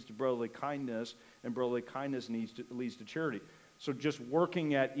godliness leads to brotherly kindness, and brotherly kindness leads to charity. So just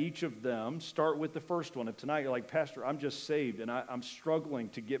working at each of them, start with the first one. If tonight you're like, Pastor, I'm just saved, and I'm struggling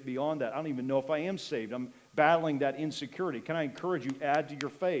to get beyond that. I don't even know if I am saved. I'm battling that insecurity. Can I encourage you, add to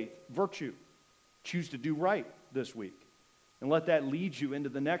your faith virtue. Choose to do right this week. And let that lead you into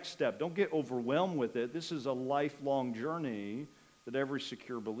the next step. Don't get overwhelmed with it. This is a lifelong journey that every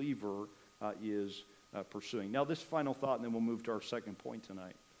secure believer is pursuing. Now, this final thought, and then we'll move to our second point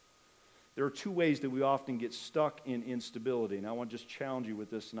tonight. There are 2 ways that we often get stuck in instability. And I want to just challenge you with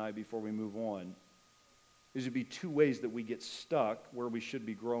this tonight before we move on. These would be 2 ways that we get stuck where we should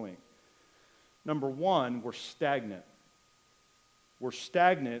be growing. Number 1, we're stagnant. We're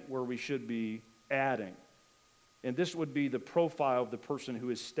stagnant where we should be adding. And this would be the profile of the person who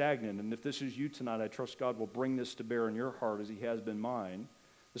is stagnant. And if this is you tonight, I trust God will bring this to bear in your heart as he has been mine.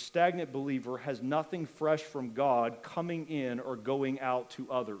 The stagnant believer has nothing fresh from God coming in or going out to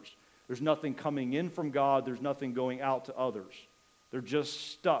others. There's nothing coming in from God. There's nothing going out to others. They're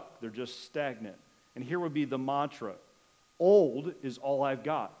just stuck. They're just stagnant. And here would be the mantra. Old is all I've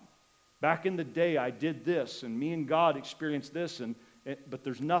got. Back in the day, I did this, and me and God experienced this, but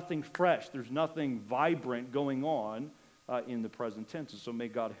there's nothing fresh. There's nothing vibrant going on in the present tense. And so may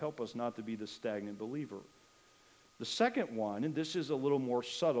God help us not to be the stagnant believer. The second one, and this is a little more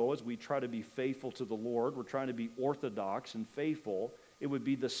subtle as we try to be faithful to the Lord, we're trying to be orthodox and faithful, it would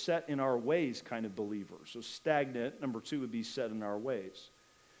be the set in our ways kind of believer. So stagnant, number two, would be set in our ways.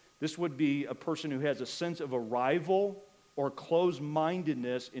 This would be a person who has a sense of arrival or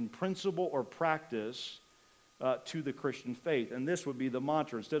closed-mindedness in principle or practice to the Christian faith. And this would be the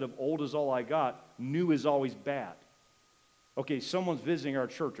mantra. Instead of old is all I got, new is always bad. Okay, someone's visiting our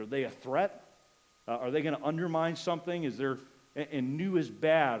church. Are they a threat? Are they going to undermine something? And new is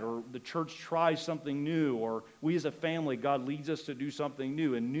bad, or the church tries something new, or we as a family, God leads us to do something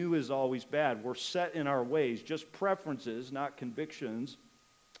new, and new is always bad. We're set in our ways, just preferences, not convictions,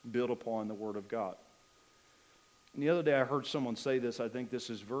 built upon the Word of God. And the other day I heard someone say this. I think this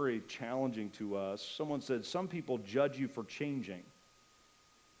is very challenging to us. Someone said, some people judge you for changing.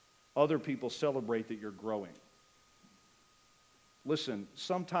 Other people celebrate that you're growing. Listen,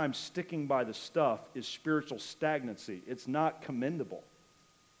 sometimes sticking by the stuff is spiritual stagnancy. It's not commendable.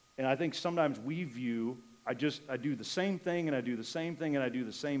 And I think sometimes we view, I do the same thing, and I do the same thing, and I do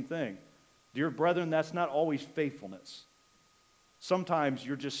the same thing. Dear brethren, that's not always faithfulness. Sometimes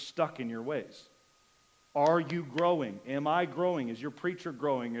you're just stuck in your ways. Are you growing? Am I growing? Is your preacher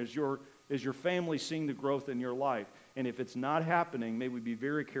growing? Is your family seeing the growth in your life? And if it's not happening, may we be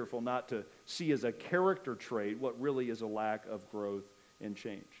very careful not to see as a character trait what really is a lack of growth and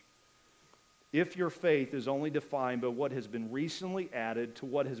change. If your faith is only defined by what has been recently added to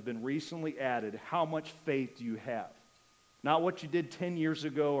what has been recently added, how much faith do you have? Not what you did 10 years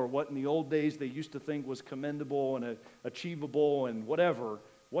ago or what in the old days they used to think was commendable and achievable and whatever.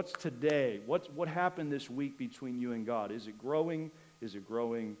 What's today? What happened this week between you and God? Is it growing? Is it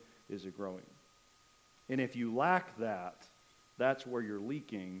growing? Is it growing? And if you lack that, that's where you're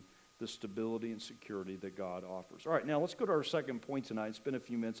leaking the stability and security that God offers. All right, now let's go to our second point tonight and spend a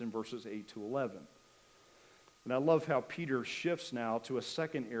few minutes in verses 8 to 11. And I love how Peter shifts now to a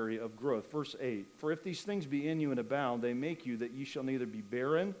second area of growth. Verse 8, for if these things be in you and abound, they make you that ye shall neither be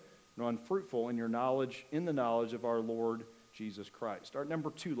barren nor unfruitful in the knowledge of our Lord Jesus Christ. All right,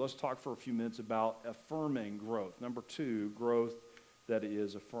 number two, let's talk for a few minutes about affirming growth. Number two, growth that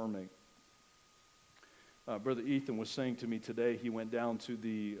is affirming. Brother Ethan was saying to me today, he went down to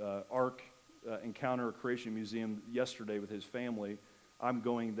the Ark Encounter Creation Museum yesterday with his family. I'm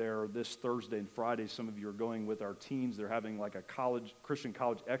going there this Thursday and Friday. Some of you are going with our teams. They're having like a Christian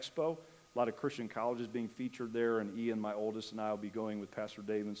college expo. A lot of Christian colleges being featured there, and Ian, my oldest, and I will be going with Pastor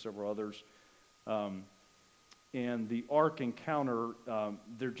Dave and several others. And the Ark Encounter,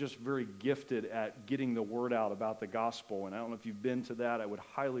 they're just very gifted at getting the word out about the gospel. And I don't know if you've been to that. I would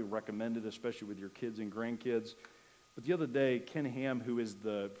highly recommend it, especially with your kids and grandkids. But the other day, Ken Ham, who is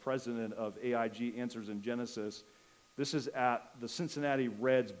the president of AIG Answers in Genesis, this is at the Cincinnati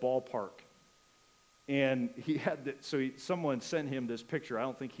Reds ballpark. And he had someone sent him this picture. I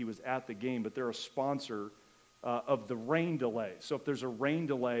don't think he was at the game, but they're a sponsor of the rain delay. So if there's a rain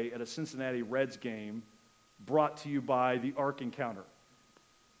delay at a Cincinnati Reds game, brought to you by the Ark Encounter.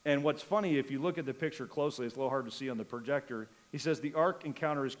 And what's funny, if you look at the picture closely, it's a little hard to see on the projector. He says the Ark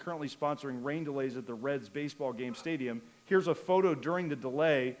Encounter is currently sponsoring rain delays at the Reds baseball game stadium. Here's a photo during the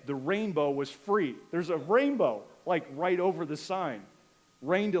delay. The rainbow was free. There's a rainbow, like right over the sign.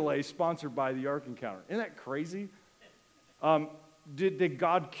 Rain delay sponsored by the Ark Encounter. Isn't that crazy? Did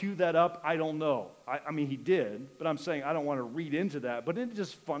God cue that up? I don't know. I mean, he did, but I'm saying I don't want to read into that. But isn't it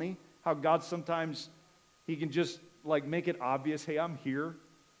just funny how God sometimes, he can just like make it obvious, hey, I'm here,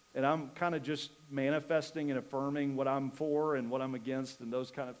 and I'm kind of just manifesting and affirming what I'm for and what I'm against and those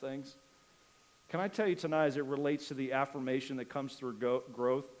kind of things. Can I tell you tonight, as it relates to the affirmation that comes through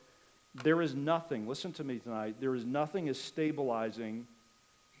growth, there is nothing, listen to me tonight, there is nothing as stabilizing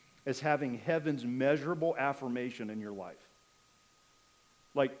as having heaven's measurable affirmation in your life.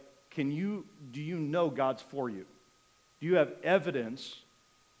 Like, do you know God's for you? Do you have evidence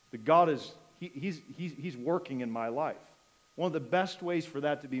that God is, He's working in my life? One of the best ways for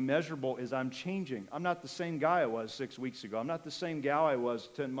that to be measurable is I'm changing. I'm not the same guy I was 6 weeks ago. I'm not the same gal I was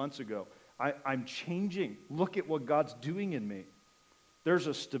 10 months ago. I'm changing. Look at what God's doing in me. There's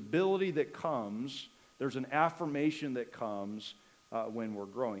a stability that comes. There's an affirmation that comes when we're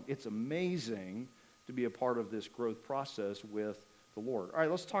growing. It's amazing to be a part of this growth process with the Lord. All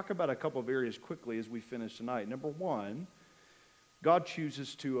right, let's talk about a couple of areas quickly as we finish tonight. Number one, God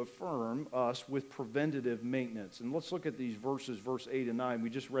chooses to affirm us with preventative maintenance. And let's look at these verses, verse 8 and 9. We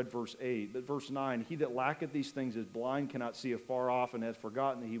just read verse 8. But verse 9, he that lacketh these things is blind, cannot see afar off, and hath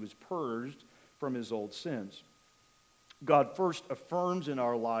forgotten that he was purged from his old sins. God first affirms in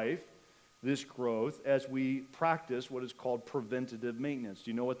our life this growth as we practice what is called preventative maintenance.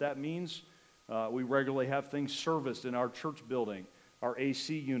 Do you know what that means? We regularly have things serviced in our church building, our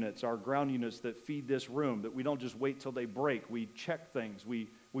AC units, our ground units that feed this room, that we don't just wait till they break. We check things. We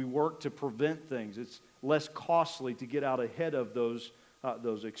work to prevent things. It's less costly to get out ahead of those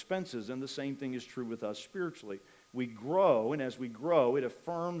expenses, and the same thing is true with us spiritually. We grow, and as we grow, it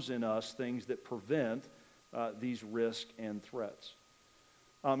affirms in us things that prevent these risks and threats.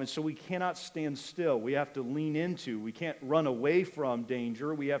 And so we cannot stand still. We have to lean into. We can't run away from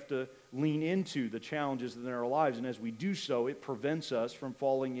danger. We have to lean into the challenges in our lives. And as we do so, it prevents us from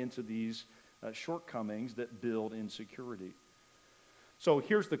falling into these shortcomings that build insecurity. So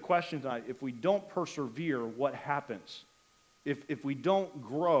here's the question tonight. If we don't persevere, what happens? If we don't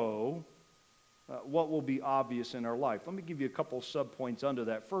grow, what will be obvious in our life? Let me give you a couple subpoints under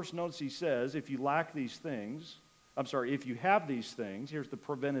that. First, notice he says, if you have these things, here's the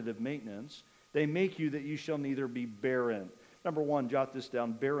preventative maintenance, they make you that you shall neither be barren. Number one, jot this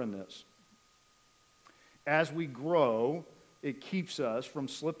down, barrenness. As we grow, it keeps us from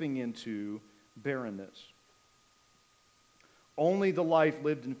slipping into barrenness. Only the life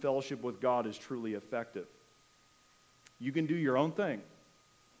lived in fellowship with God is truly effective. You can do your own thing,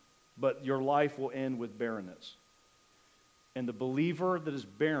 but your life will end with barrenness. And the believer that is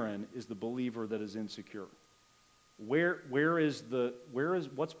barren is the believer that is insecure. Where is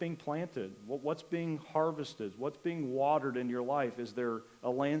what's being planted? What's being harvested? What's being watered in your life? Is there a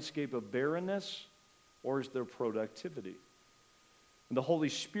landscape of barrenness, or is there productivity? And the Holy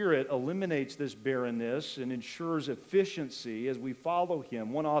Spirit eliminates this barrenness and ensures efficiency as we follow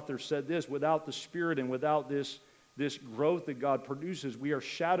Him. One author said this: without the Spirit and without this growth that God produces, we are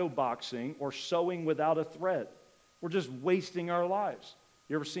shadow boxing or sowing without a thread. We're just wasting our lives.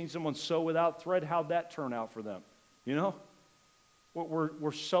 You ever seen someone sow without thread? How'd that turn out for them? You know?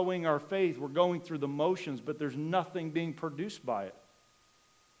 We're sowing our faith. We're going through the motions, but there's nothing being produced by it.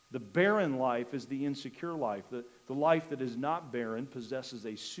 The barren life is the insecure life. The life that is not barren possesses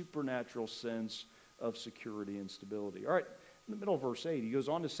a supernatural sense of security and stability. All right, in the middle of verse 8, he goes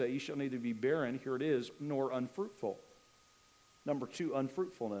on to say, you shall neither be barren, here it is, nor unfruitful. Number two,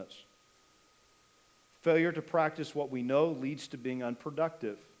 unfruitfulness. Failure to practice what we know leads to being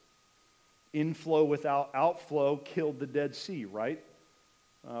unproductive. Inflow without outflow killed the Dead Sea, right?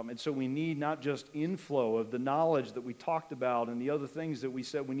 And so we need not just inflow of the knowledge that we talked about and the other things that we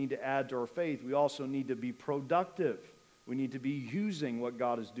said we need to add to our faith. We also need to be productive. We need to be using what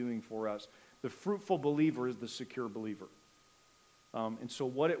God is doing for us. The fruitful believer is the secure believer. And so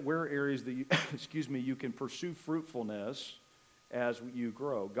where areas that you can pursue fruitfulness as you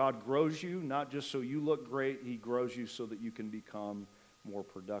grow. God grows you not just so you look great. He grows you so that you can become more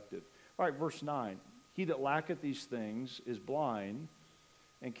productive. All right, verse 9. He that lacketh these things is blind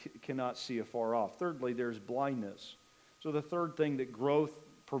and cannot see afar off. Thirdly, there's blindness. So the third thing that growth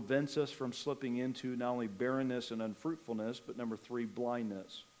prevents us from slipping into, not only barrenness and unfruitfulness, but number three,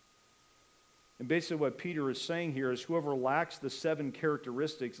 blindness. And basically what Peter is saying here is whoever lacks the 7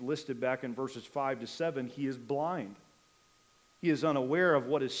 characteristics listed back in verses 5 to 7, he is blind. He is unaware of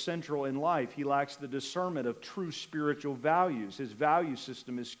what is central in life. He lacks the discernment of true spiritual values. His value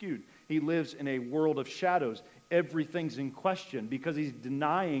system is skewed. He lives in a world of shadows. Everything's in question because he's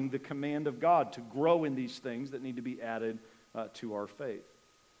denying the command of God to grow in these things that need to be added to our faith.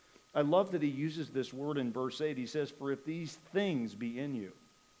 I love that he uses this word in verse 8. He says, for if these things be in you,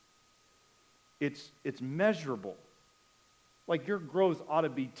 it's measurable. Like your growth ought to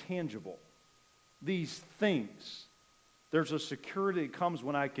be tangible. These things. There's a security that comes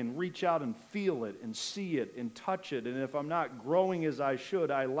when I can reach out and feel it and see it and touch it. And if I'm not growing as I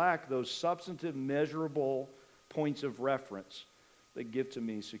should, I lack those substantive, measurable points of reference that give to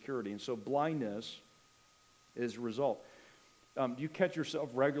me security. And so blindness is a result. Do you catch yourself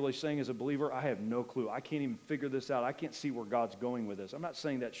regularly saying as a believer, I have no clue. I can't even figure this out. I can't see where God's going with this. I'm not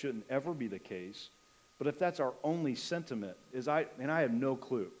saying that shouldn't ever be the case. But if that's our only sentiment, I have no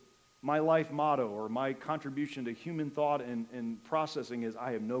clue. My life motto or my contribution to human thought and processing is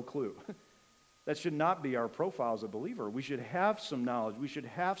I have no clue. That should not be our profile as a believer. We should have some knowledge. We should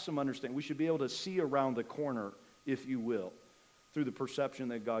have some understanding. We should be able to see around the corner, if you will, through the perception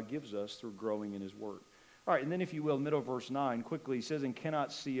that God gives us through growing in His Word. All right, and then if you will, middle of verse 9, quickly, he says, and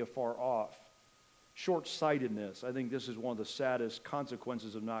cannot see afar off. Short-sightedness. I think this is one of the saddest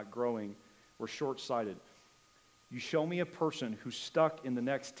consequences of not growing. We're short-sighted. You show me a person who's stuck in the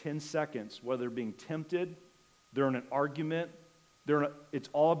next 10 seconds, whether they're being tempted, they're in an argument, it's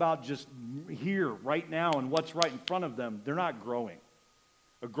all about just here, right now, and what's right in front of them. They're not growing.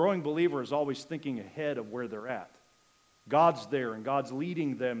 A growing believer is always thinking ahead of where they're at. God's there, and God's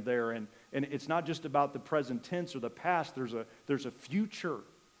leading them there. And it's not just about the present tense or the past. There's a future.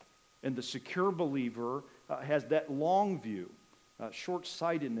 And the secure believer has that long view.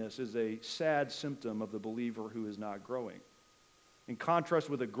 Short-sightedness is a sad symptom of the believer who is not growing. In contrast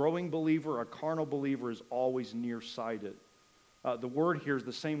with a growing believer, a carnal believer is always nearsighted. The word here is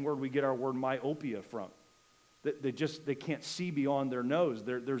the same word we get our word myopia from. They can't see beyond their nose.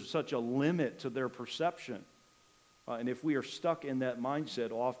 There's such a limit to their perception. And if we are stuck in that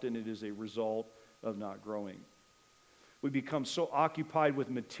mindset, often it is a result of not growing. We become so occupied with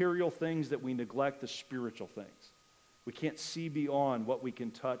material things that we neglect the spiritual things. We can't see beyond what we can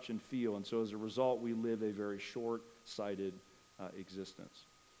touch and feel. And so as a result, we live a very short-sighted existence.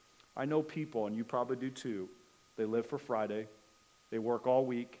 I know people, and you probably do too, they live for Friday, they work all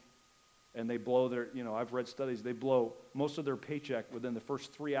week, and they blow their, I've read studies, they blow most of their paycheck within the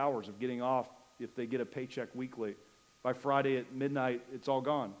first 3 hours of getting off if they get a paycheck weekly. By Friday at midnight, it's all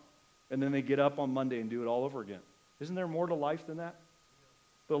gone. And then they get up on Monday and do it all over again. Isn't there more to life than that?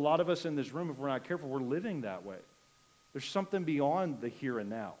 But a lot of us in this room, if we're not careful, we're living that way. There's something beyond the here and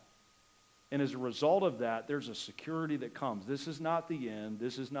now. And as a result of that, there's a security that comes. This is not the end.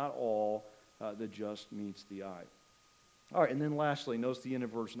 This is not all that just meets the eye. All right, and then lastly, notice the end of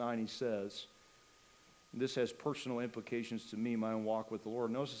verse 9, he says, and this has personal implications to me, my own walk with the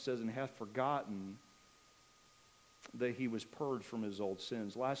Lord. Notice it says, and hath forgotten that he was purged from his old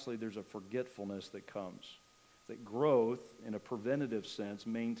sins. Lastly, there's a forgetfulness that comes. That growth, in a preventative sense,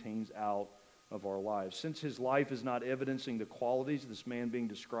 maintains out of our lives. Since his life is not evidencing the qualities of this man being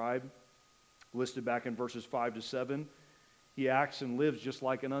described, listed back in verses 5 to 7, he acts and lives just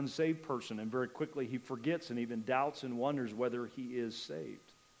like an unsaved person, and very quickly he forgets and even doubts and wonders whether he is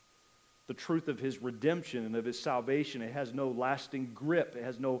saved. The truth of his redemption and of his salvation, it has no lasting grip. It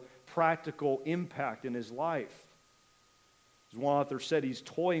has no practical impact in his life. As one author said, he's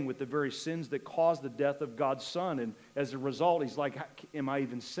toying with the very sins that caused the death of God's Son, and as a result, he's like, am I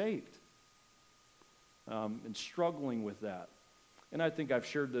even saved? And struggling with that. And I think I've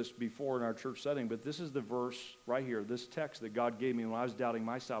shared this before in our church setting, but this is the verse right here, this text that God gave me when I was doubting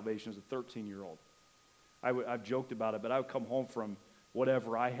my salvation as a 13-year-old. I've joked about it, but I would come home from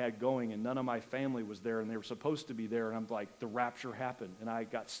whatever I had going, and none of my family was there, and they were supposed to be there, and I'm like, the rapture happened, and I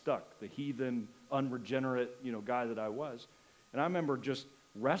got stuck, the heathen, unregenerate, guy that I was. And I remember just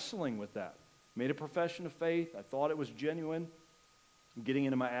wrestling with that. Made a profession of faith. I thought it was genuine. Getting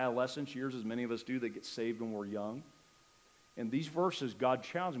into my adolescence years, as many of us do, that get saved when we're young. And these verses, God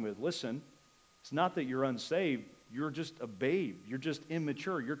challenged me with, listen, it's not that you're unsaved. You're just a babe. You're just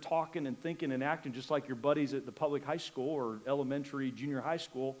immature. You're talking and thinking and acting just like your buddies at the public high school or elementary, junior high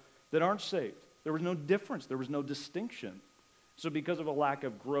school that aren't saved. There was no difference. There was no distinction. So because of a lack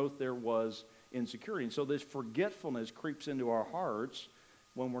of growth, there was insecurity. And so this forgetfulness creeps into our hearts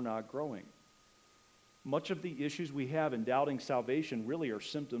when we're not growing. Much of the issues we have in doubting salvation really are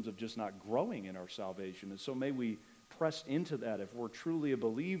symptoms of just not growing in our salvation. And so may we press into that. If we're truly a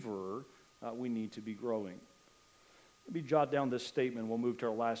believer, we need to be growing. Let me jot down this statement. We'll move to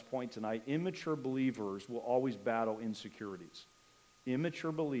our last point tonight. Immature believers will always battle insecurities.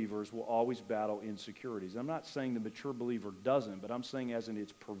 Immature believers will always battle insecurities. I'm not saying the mature believer doesn't, but I'm saying as in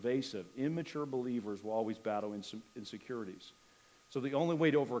it's pervasive. Immature believers will always battle insecurities. So the only way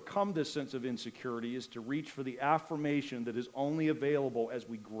to overcome this sense of insecurity is to reach for the affirmation that is only available as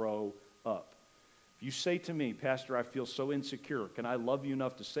we grow up. If you say to me, Pastor, I feel so insecure, can I love you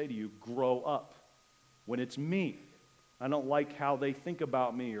enough to say to you, grow up? When it's me, I don't like how they think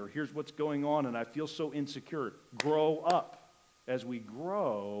about me, or here's what's going on, and I feel so insecure. Grow up. As we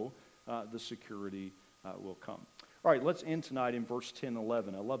grow, the security will come. All right, let's end tonight in verse 10 and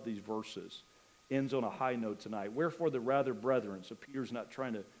 11. I love these verses. Ends on a high note tonight. Wherefore the rather, brethren. So Peter's not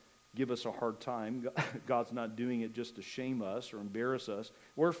trying to give us a hard time. God's not doing it just to shame us or embarrass us.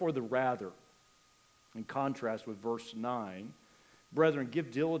 Wherefore the rather. In contrast with verse 9. Brethren,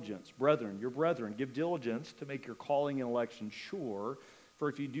 give diligence. Brethren, your brethren, give diligence to make your calling and election sure. For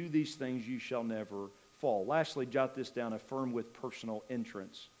if you do these things, you shall never fall. Lastly, jot this down, affirm with personal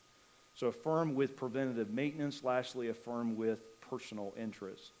entrance. So affirm with preventative maintenance. Lastly, affirm with personal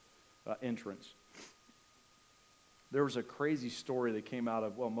entrance. There was a crazy story that came out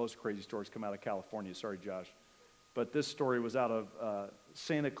of, well, most crazy stories come out of California. Sorry, Josh. But this story was out of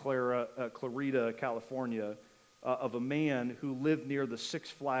Santa Clarita, California, of a man who lived near the Six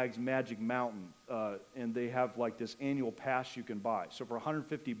Flags Magic Mountain. And they have like this annual pass you can buy. So for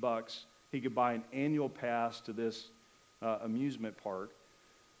 $150, he could buy an annual pass to this amusement park.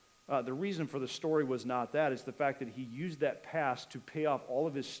 The reason for the story was not that. It's the fact that he used that pass to pay off all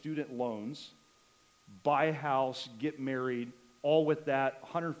of his student loans, buy a house, get married, all with that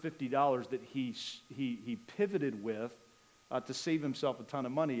 $150 that he pivoted with to save himself a ton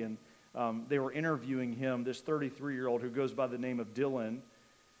of money. And they were interviewing him, this 33-year-old who goes by the name of Dylan,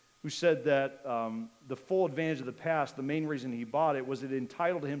 who said that the full advantage of the past, the main reason he bought it was it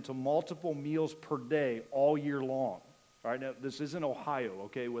entitled him to multiple meals per day all year long. All right, now this isn't Ohio,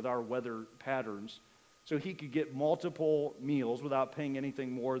 okay, with our weather patterns. So he could get multiple meals without paying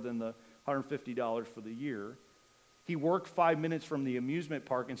anything more than the $150 for the year. He worked 5 minutes from the amusement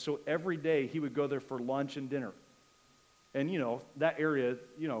park, and so every day he would go there for lunch and dinner. And, that area,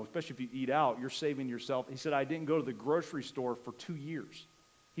 especially if you eat out, you're saving yourself. He said, I didn't go to the grocery store for 2 years.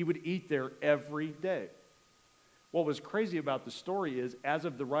 He would eat there every day. What was crazy about the story is, as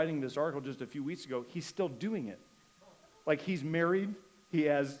of the writing of this article just a few weeks ago, he's still doing it. Like, he's married, he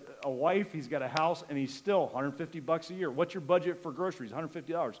has a wife, he's got a house, and he's still $150 a year. What's your budget for groceries?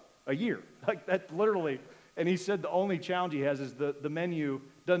 $150 a year. Like, that's literally... And he said the only challenge he has is the menu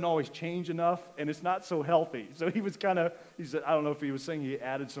doesn't always change enough, and it's not so healthy. So he said, I don't know if he was saying he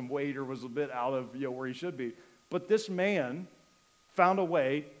added some weight or was a bit out of where he should be. But this man found a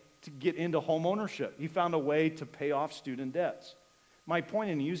way to get into home ownership. He found a way to pay off student debts. My point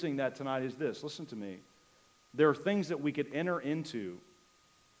in using that tonight is this. Listen to me. There are things that we could enter into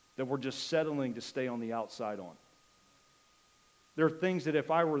that we're just settling to stay on the outside on. There are things that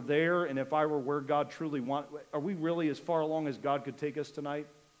if I were there and if I were where God truly wants, are we really as far along as God could take us tonight?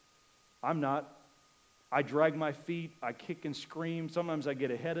 I'm not. I drag my feet, I kick and scream. Sometimes I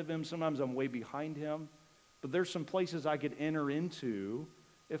get ahead of him, sometimes I'm way behind him. But there's some places I could enter into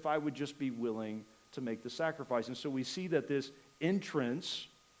if I would just be willing to make the sacrifice. And so we see that this entrance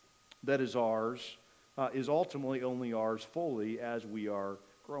that is ours is ultimately only ours fully as we are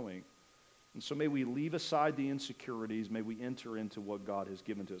growing. And so may we leave aside the insecurities, may we enter into what God has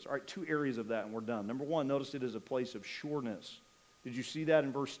given to us. All right, 2 areas of that and we're done. Number 1, notice it is a place of sureness. Did you see that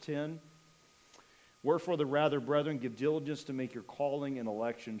in verse 10? Wherefore the rather, brethren, give diligence to make your calling and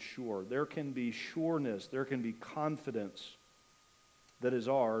election sure. There can be sureness, there can be confidence that is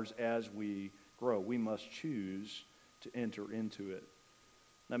ours as we grow. We must choose to enter into it.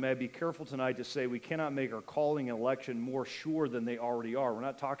 Now, may I be careful tonight to say we cannot make our calling and election more sure than they already are. We're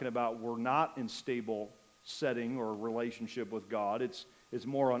not talking about we're not in stable setting or relationship with God. It's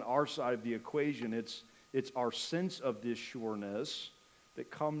more on our side of the equation. It's our sense of this sureness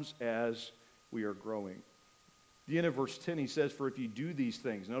that comes as we are growing. At the end of verse 10, he says, for if you do these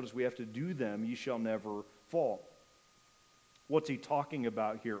things, notice we have to do them, you shall never fall. What's he talking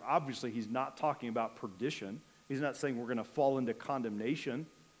about here? Obviously, he's not talking about perdition. He's not saying we're going to fall into condemnation.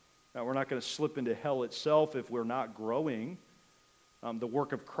 We're not going to slip into hell itself if we're not growing. The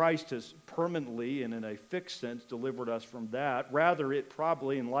work of Christ has permanently and in a fixed sense delivered us from that. Rather, it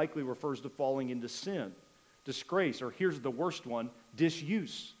probably and likely refers to falling into sin, disgrace, or here's the worst one,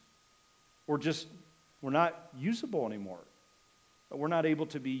 disuse. We're not usable anymore. We're not able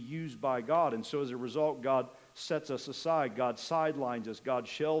to be used by God. And so as a result, God sets us aside. God sidelines us. God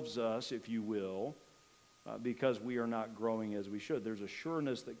shelves us, if you will, because we are not growing as we should. There's a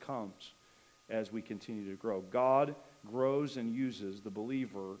sureness that comes as we continue to grow. God grows and uses the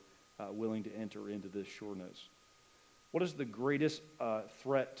believer willing to enter into this sureness. What is the greatest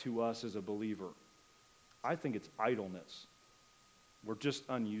threat to us as a believer? I think it's idleness. We're just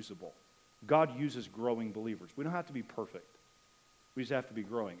unusable. God uses growing believers. We don't have to be perfect. We just have to be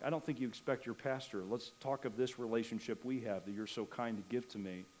growing. I don't think you expect your pastor, let's talk of this relationship we have that you're so kind to give to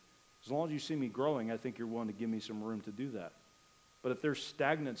me. As long as you see me growing, I think you're willing to give me some room to do that. But if there's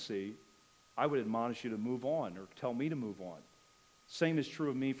stagnancy, I would admonish you to move on or tell me to move on. Same is true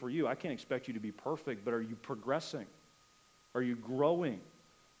of me for you. I can't expect you to be perfect, but are you progressing? Are you growing?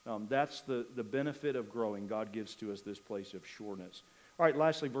 That's the benefit of growing. God gives to us this place of sureness. All right,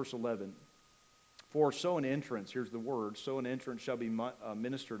 lastly, verse 11. For so an entrance, here's the word, so an entrance shall be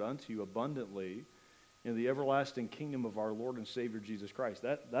ministered unto you abundantly in the everlasting kingdom of our Lord and Savior Jesus Christ.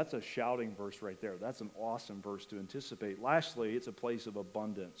 That's a shouting verse right there. That's an awesome verse to anticipate. Lastly, it's a place of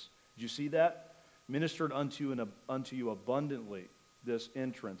abundance. Did you see that? Ministered unto you abundantly, this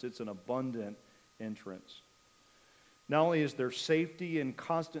entrance. It's an abundant entrance. Not only is there safety and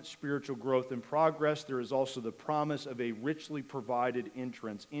constant spiritual growth and progress, there is also the promise of a richly provided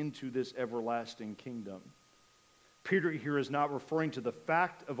entrance into this everlasting kingdom. Peter here is not referring to the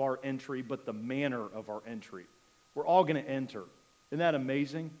fact of our entry, but the manner of our entry. We're all going to enter. Isn't that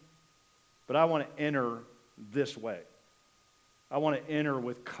amazing? But I want to enter this way. I want to enter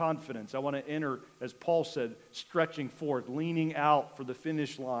with confidence. I want to enter, as Paul said, stretching forth, leaning out for the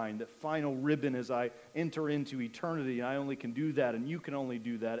finish line, that final ribbon as I enter into eternity. And I only can do that, and you can only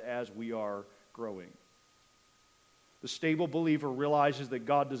do that as we are growing. The stable believer realizes that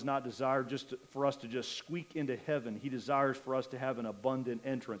God does not desire for us to just squeak into heaven. He desires for us to have an abundant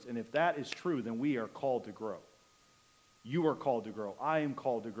entrance. And if that is true, then we are called to grow. You are called to grow. I am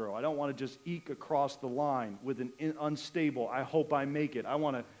called to grow. I don't want to just eke across the line with an unstable, I hope I make it. I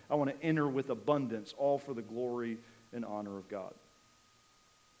want to enter with abundance, all for the glory and honor of God.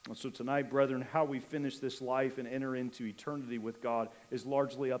 And so tonight, brethren, how we finish this life and enter into eternity with God is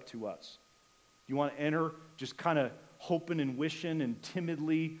largely up to us. You want to enter just kind of hoping and wishing and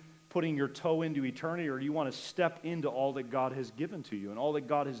timidly putting your toe into eternity, or do you want to step into all that God has given to you and all that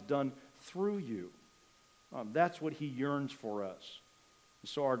God has done through you? That's what he yearns for us.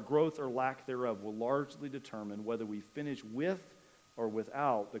 So our growth or lack thereof will largely determine whether we finish with or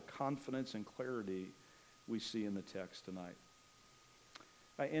without the confidence and clarity we see in the text tonight.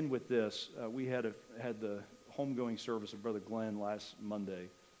 I end with this. We had the homegoing service of Brother Glenn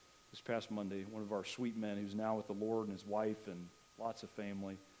this past Monday, one of our sweet men who's now with the Lord and his wife and lots of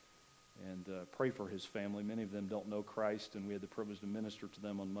family. And pray for his family. Many of them don't know Christ, and we had the privilege to minister to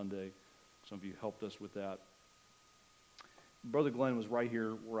them on Monday. Some of you helped us with that. Brother Glenn was right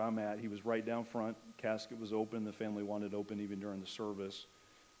here where I'm at. He was right down front. Casket was open. The family wanted it open even during the service.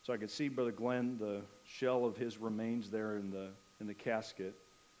 So I could see Brother Glenn, the shell of his remains there in the casket.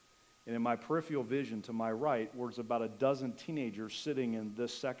 And in my peripheral vision to my right was about a dozen teenagers sitting in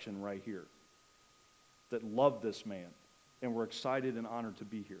this section right here that loved this man and were excited and honored to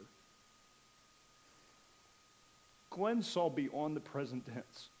be here. Glenn saw beyond the present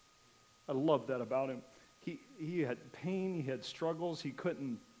tense. I love that about him. He had pain, he had struggles, he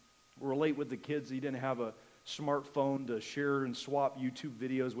couldn't relate with the kids. He didn't have a smartphone to share and swap YouTube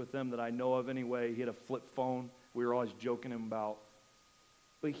videos with them that I know of anyway. He had a flip phone we were always joking him about.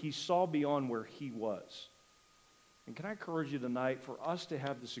 But he saw beyond where he was. And can I encourage you tonight, for us to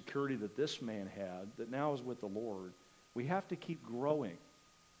have the security that this man had, that now is with the Lord, we have to keep growing.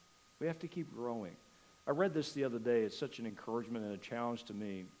 We have to keep growing. I read this the other day. It's such an encouragement and a challenge to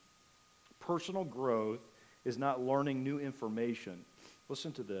me. Personal growth is not learning new information.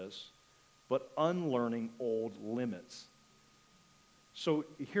 Listen to this. But unlearning old limits. So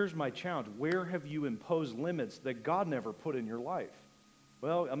here's my challenge. Where have you imposed limits that God never put in your life?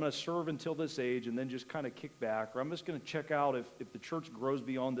 Well, I'm going to serve until this age and then just kind of kick back. Or I'm just going to check out if the church grows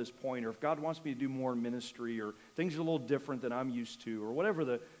beyond this point, or if God wants me to do more in ministry, or things are a little different than I'm used to, or whatever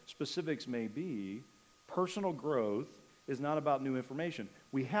the specifics may be. Personal growth is not about new information.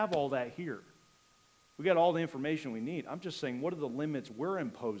 We have all that here. We got all the information we need. I'm just saying, what are the limits we're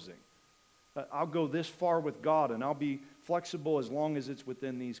imposing? I'll go this far with God, and I'll be flexible as long as it's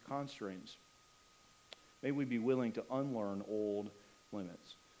within these constraints. May we be willing to unlearn old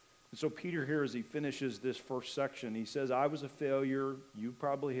limits. And so Peter here, as he finishes this first section, he says, I was a failure, you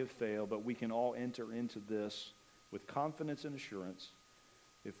probably have failed, but we can all enter into this with confidence and assurance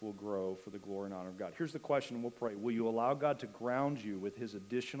if we'll grow for the glory and honor of God. Here's the question, and we'll pray. Will you allow God to ground you with his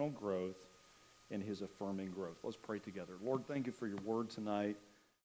additional growth and his affirming growth? Let's pray together. Lord, thank you for your word tonight.